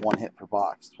 1 hit per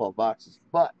box, 12 boxes,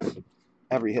 but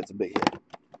every hit's a big hit.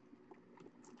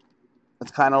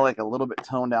 It's kind of like a little bit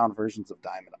toned down versions of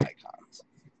Diamond Icons.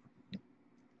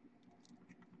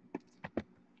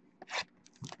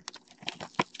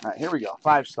 All right, here we go.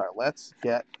 5-star. Let's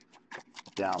get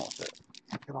down with it.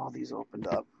 Look at all these opened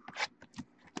up.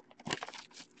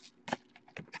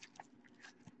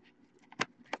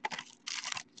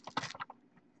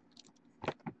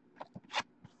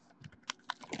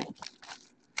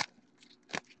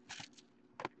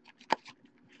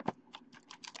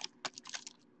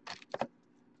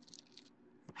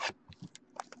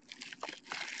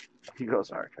 He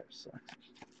goes Archives.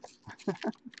 So.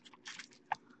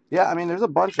 Yeah, I mean, there's a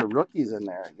bunch of rookies in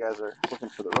there. You guys are looking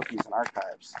for the rookies in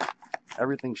Archives.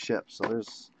 Everything ships, so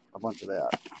there's a bunch of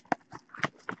that.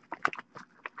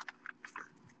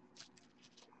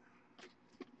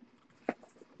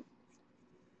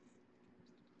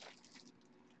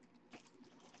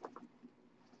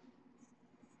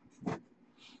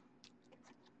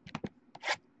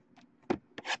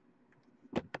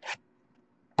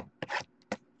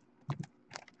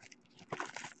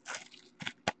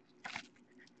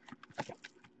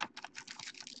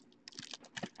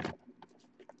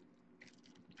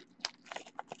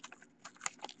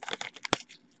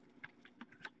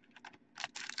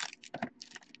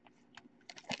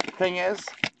 Thing is,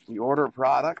 you order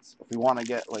products. If you want to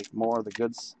get like more of the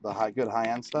goods, the good high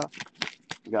end stuff,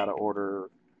 you got to order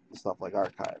stuff like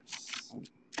Archives.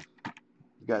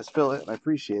 You guys fill it, and I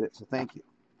appreciate it. So thank you.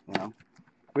 You know,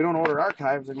 if we don't order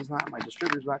Archives, then my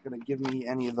distributor's not going to give me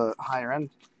any of the higher end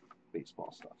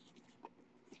baseball stuff.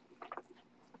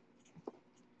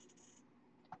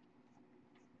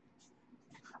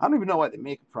 I don't even know why they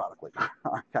make a product like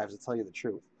Archives, to tell you the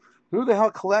truth. Who the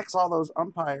hell collects all those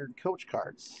umpire and coach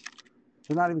cards?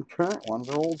 They're not even current ones,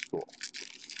 they're old school.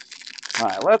 All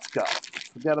right, let's go.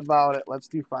 Forget about it. Let's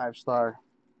do 5-star.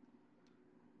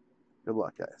 Good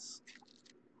luck, guys.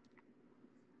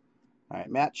 All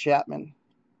right, Matt Chapman,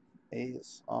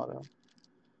 A's auto.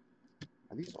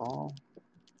 Are these all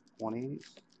 180s?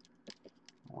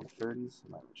 130s?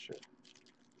 I'm not even sure.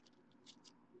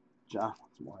 John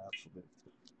wants more absolute.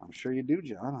 I'm sure you do,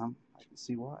 John. I can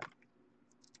see why.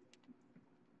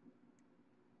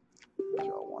 These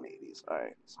are all 180s. All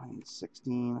right, so I need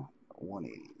 16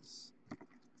 180s.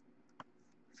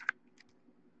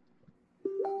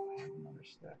 I have another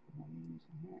stack of 180s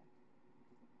in here.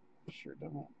 Sure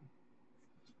don't.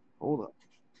 Hold up.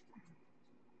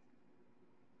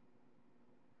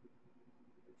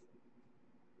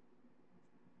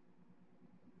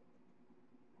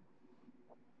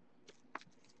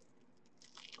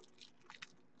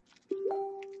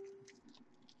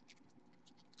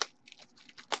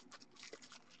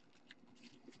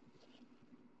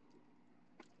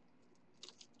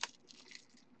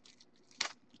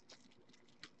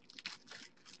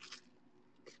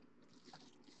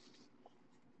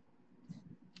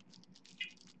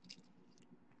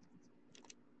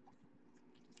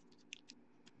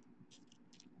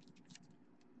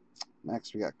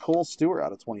 Next, we got Cole Stewart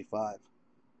out of 25.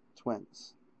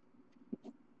 Twins.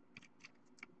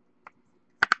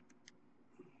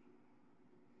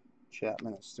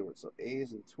 Chapman and Stewart. So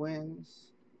A's and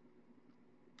Twins.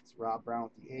 It's Rob Brown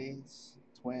with the A's.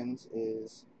 Twins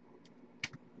is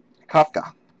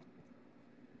Kafka.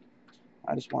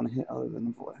 I just want to hit other than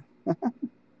the boy.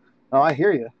 Oh, I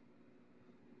hear you.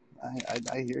 I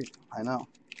hear you. I know.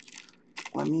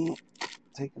 Let me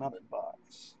take another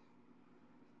box.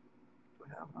 Do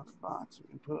we have another box we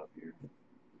can put up here?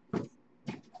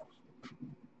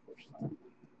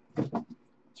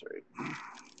 That's right.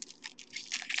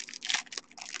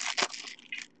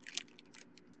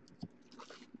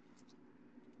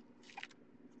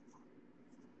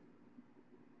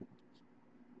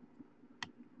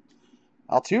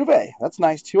 Altuve. That's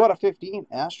nice. 2 out of 15.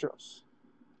 Astros.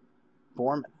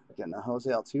 Foreman. Getting a Jose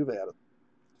Altuve out of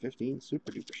 15.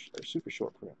 Super duper or super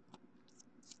short print.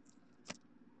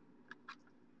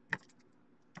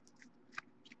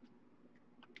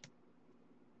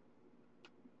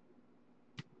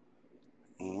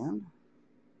 And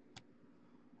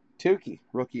Tukey.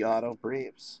 Rookie auto.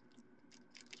 Braves.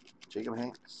 Jacob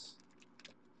Hanks.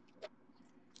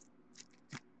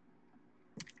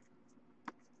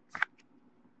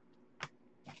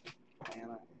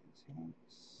 Anna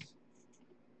Hanks.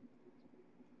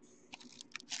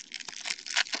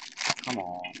 Come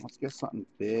on. Let's get something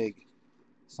big.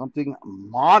 Something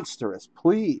monstrous,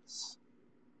 please.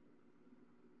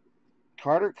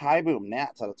 Carter Kieboom,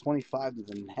 Nats out of 25 to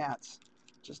the Nats.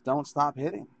 Just don't stop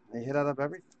hitting. They hit out of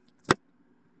everything.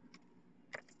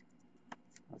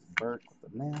 That's Burke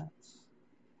with the Nats.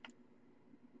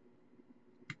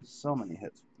 So many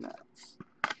hits with Nats.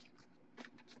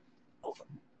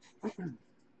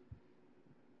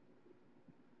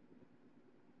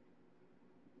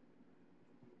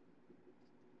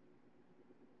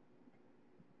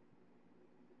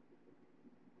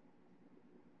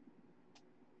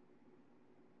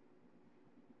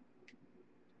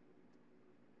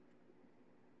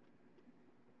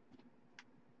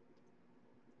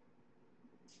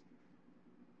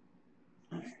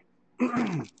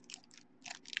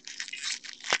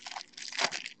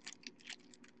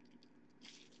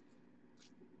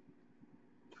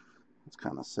 It's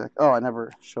kind of sick. Oh, I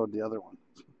never showed the other one.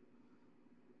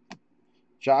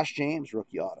 Josh James,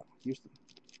 rookie auto, Houston.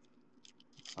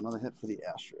 Another hit for the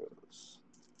Astros.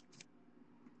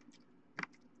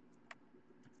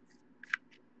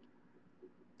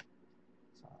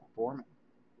 Foreman.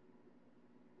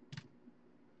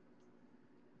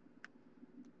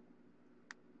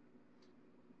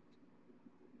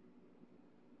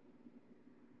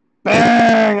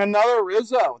 Bang! Another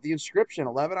Rizzo with the inscription,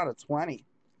 11 out of 20.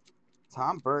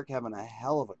 Tom Burke having a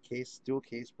hell of a case, dual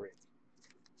case break.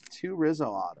 2 Rizzo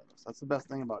autos. That's the best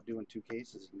thing about doing 2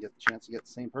 cases. You can get the chance to get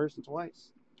the same person twice.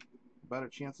 Better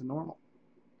chance than normal.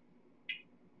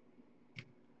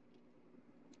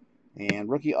 And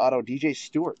rookie auto, DJ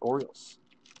Stewart, Orioles.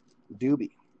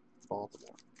 Doobie,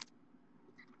 Baltimore.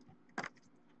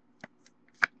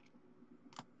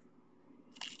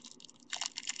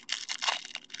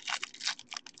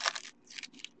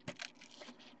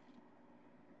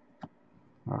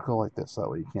 I'll go like this, that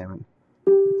way you can't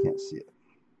see it.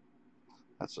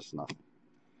 That's just nothing.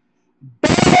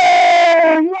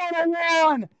 Bang!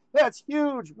 101! That's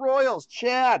huge. Royals,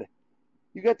 Chad.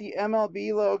 You got the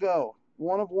MLB logo.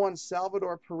 1 of 1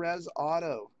 Salvador Perez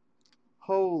auto.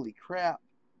 Holy crap.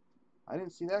 I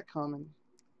didn't see that coming.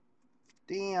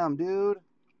 Damn, dude.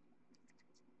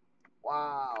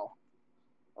 Wow.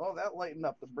 Oh, that lightened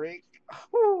up the break.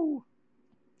 Whew.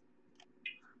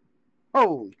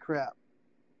 Holy crap.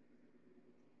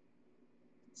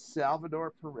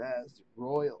 Salvador Perez,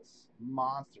 Royals,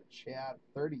 monster, Chad,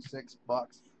 $36.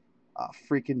 A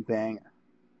freaking banger.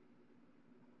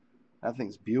 That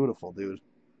thing's beautiful, dude.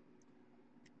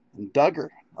 And Duggar,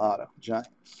 auto,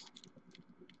 Giants.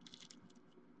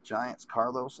 Giants,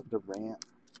 Carlos Durant.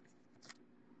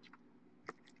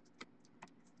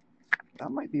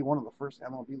 That might be one of the first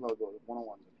MLB logos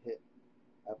 101 to hit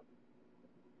ever.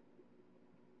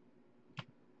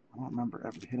 I don't remember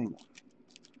ever hitting one.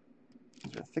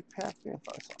 Is there a thick pack there? I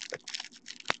thought I saw a thick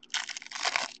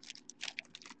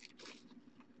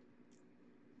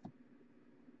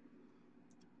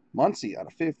one. Muncy out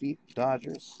of 50.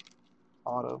 Dodgers.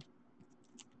 Auto.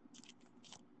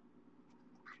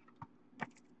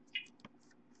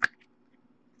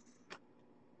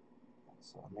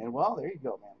 So Manuel, there you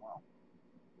go, Manuel.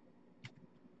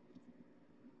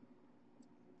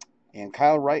 And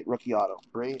Kyle Wright, rookie auto.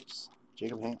 Braves.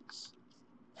 Jacob Hanks.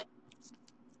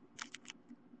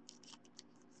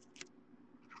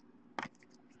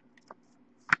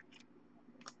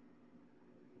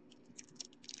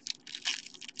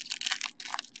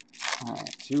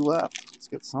 2 left. Let's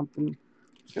get something.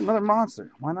 Let's get another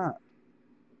monster. Why not?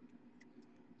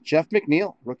 Jeff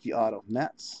McNeil, rookie auto,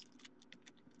 Mets.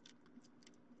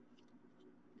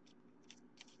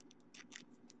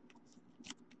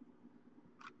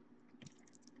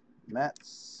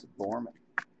 Mets, Borman.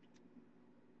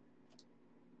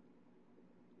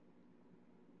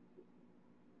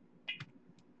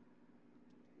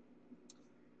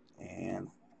 And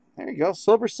there you go.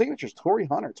 Silver signatures, Torrey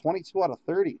Hunter, 22 out of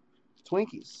 30.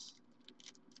 Twinkies.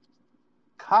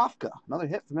 Kafka, another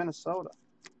hit for Minnesota.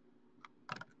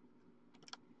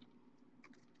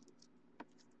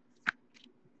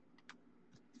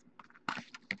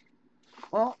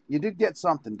 Well, you did get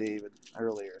something, David,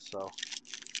 earlier, so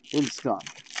in skunk.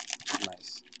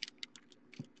 Nice.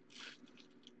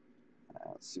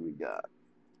 Let's see what we got.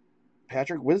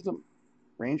 Patrick Wisdom,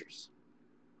 Rangers.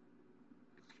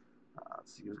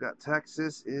 Let's see who's got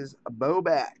Texas is a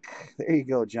Bobak. There you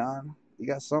go, John. You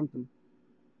got something.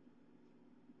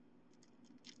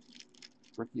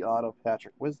 Rookie auto,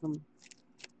 Patrick Wisdom.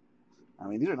 I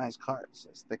mean, these are nice cards.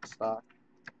 It's thick stock.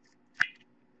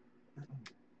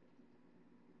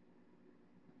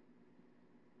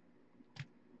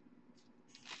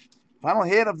 Final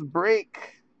hit of the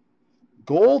break.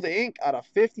 Gold ink out of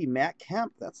 50, Matt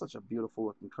Kemp. That's such a beautiful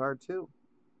looking card, too.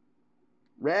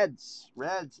 Reds.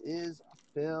 Reds is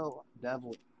Phil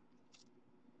Devlin.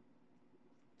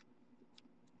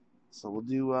 So we'll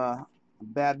do a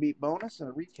bad beat bonus and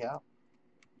a recap.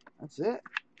 That's it.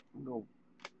 I'm going to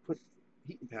put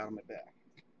heating pad on my back.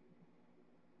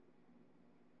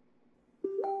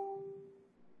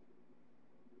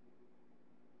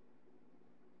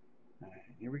 All right,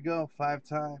 here we go. 5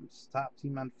 times. Top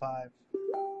team on 5.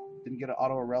 Didn't get an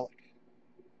auto or relic.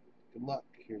 Good luck.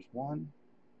 Here's 1,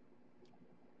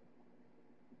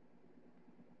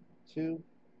 2.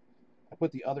 I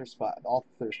put the other spot.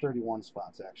 There's 31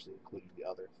 spots actually, including the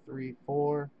other. 3,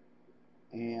 4,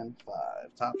 and 5.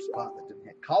 Top spot that didn't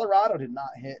hit. Colorado did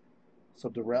not hit. So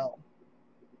Darrell.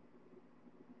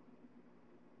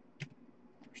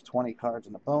 There's 20 cards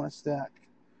in the bonus stack.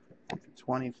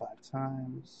 25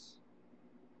 times.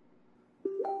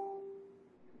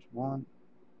 There's 1,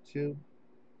 2,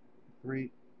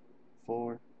 3,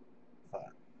 4, 5.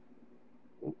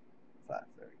 Oop, 5.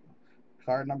 There you go.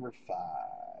 Card number 5.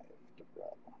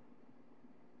 Darrell.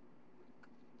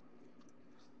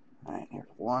 All right, here's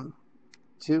 1,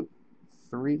 2,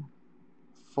 3,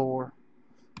 4,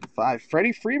 5.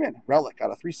 Freddie Freeman, relic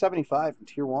out of 375 in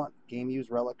Tier 1. Game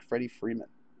used relic, Freddie Freeman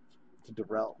to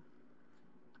Darrell.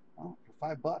 Oh,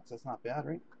 for $5, that's not bad,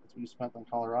 right? That's what you spent on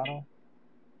Colorado.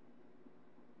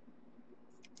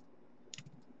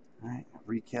 All right,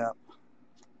 recap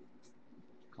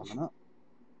coming up.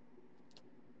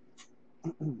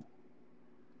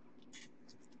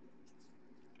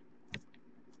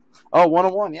 Oh,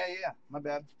 101. Yeah. My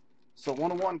bad. So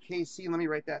 101 KC. Let me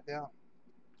write that down.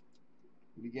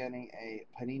 We'll be getting a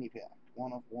Panini pack.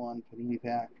 1 of 1 Panini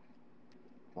pack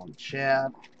from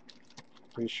Chad.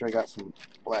 Pretty sure I got some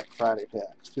Black Friday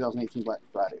packs. 2018 Black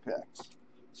Friday packs.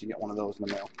 So you get one of those in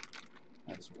the mail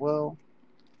as well.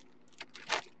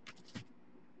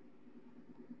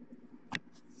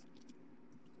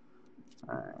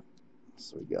 Alright.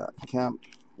 So we got Kemp,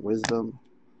 Wisdom,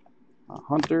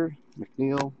 Hunter,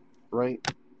 McNeil, Wright,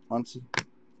 Muncy,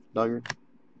 Duggar,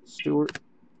 Stewart,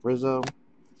 Rizzo,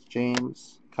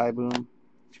 James, Kaiboom,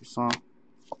 Toussaint,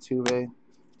 Altuve,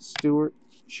 Stewart,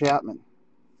 Chapman,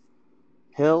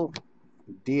 Hill,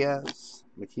 Diaz,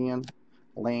 McKeon,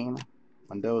 Lane,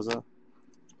 Mendoza,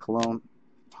 Colon,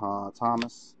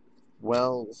 Thomas,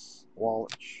 Wells,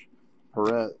 Wallach,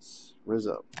 Perez,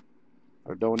 Rizzo,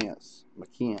 Ordonez,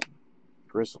 McKeon,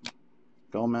 Grissom,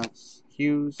 Gomez,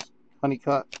 Hughes,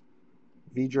 Honeycutt,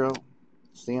 Vidro,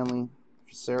 Stanley,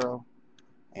 Facero,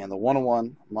 and the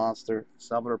 101 Monster,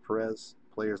 Salvador Perez,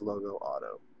 Players Logo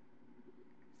Auto.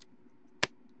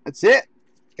 That's it.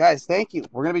 Guys, thank you.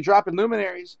 We're going to be dropping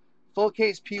Luminaries. Full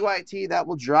case PYT. That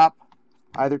will drop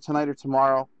either tonight or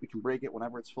tomorrow. We can break it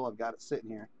whenever it's full. I've got it sitting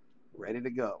here ready to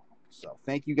go. So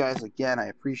thank you guys again. I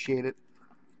appreciate it.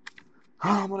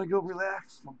 I'm going to go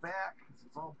relax my back because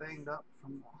it's all banged up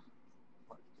from the...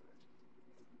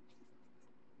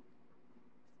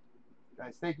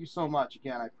 Guys, thank you so much.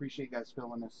 Again, I appreciate you guys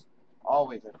filming this.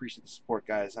 Always, I appreciate the support,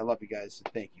 guys. I love you guys,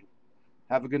 and thank you.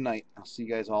 Have a good night. I'll see you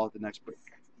guys all at the next break.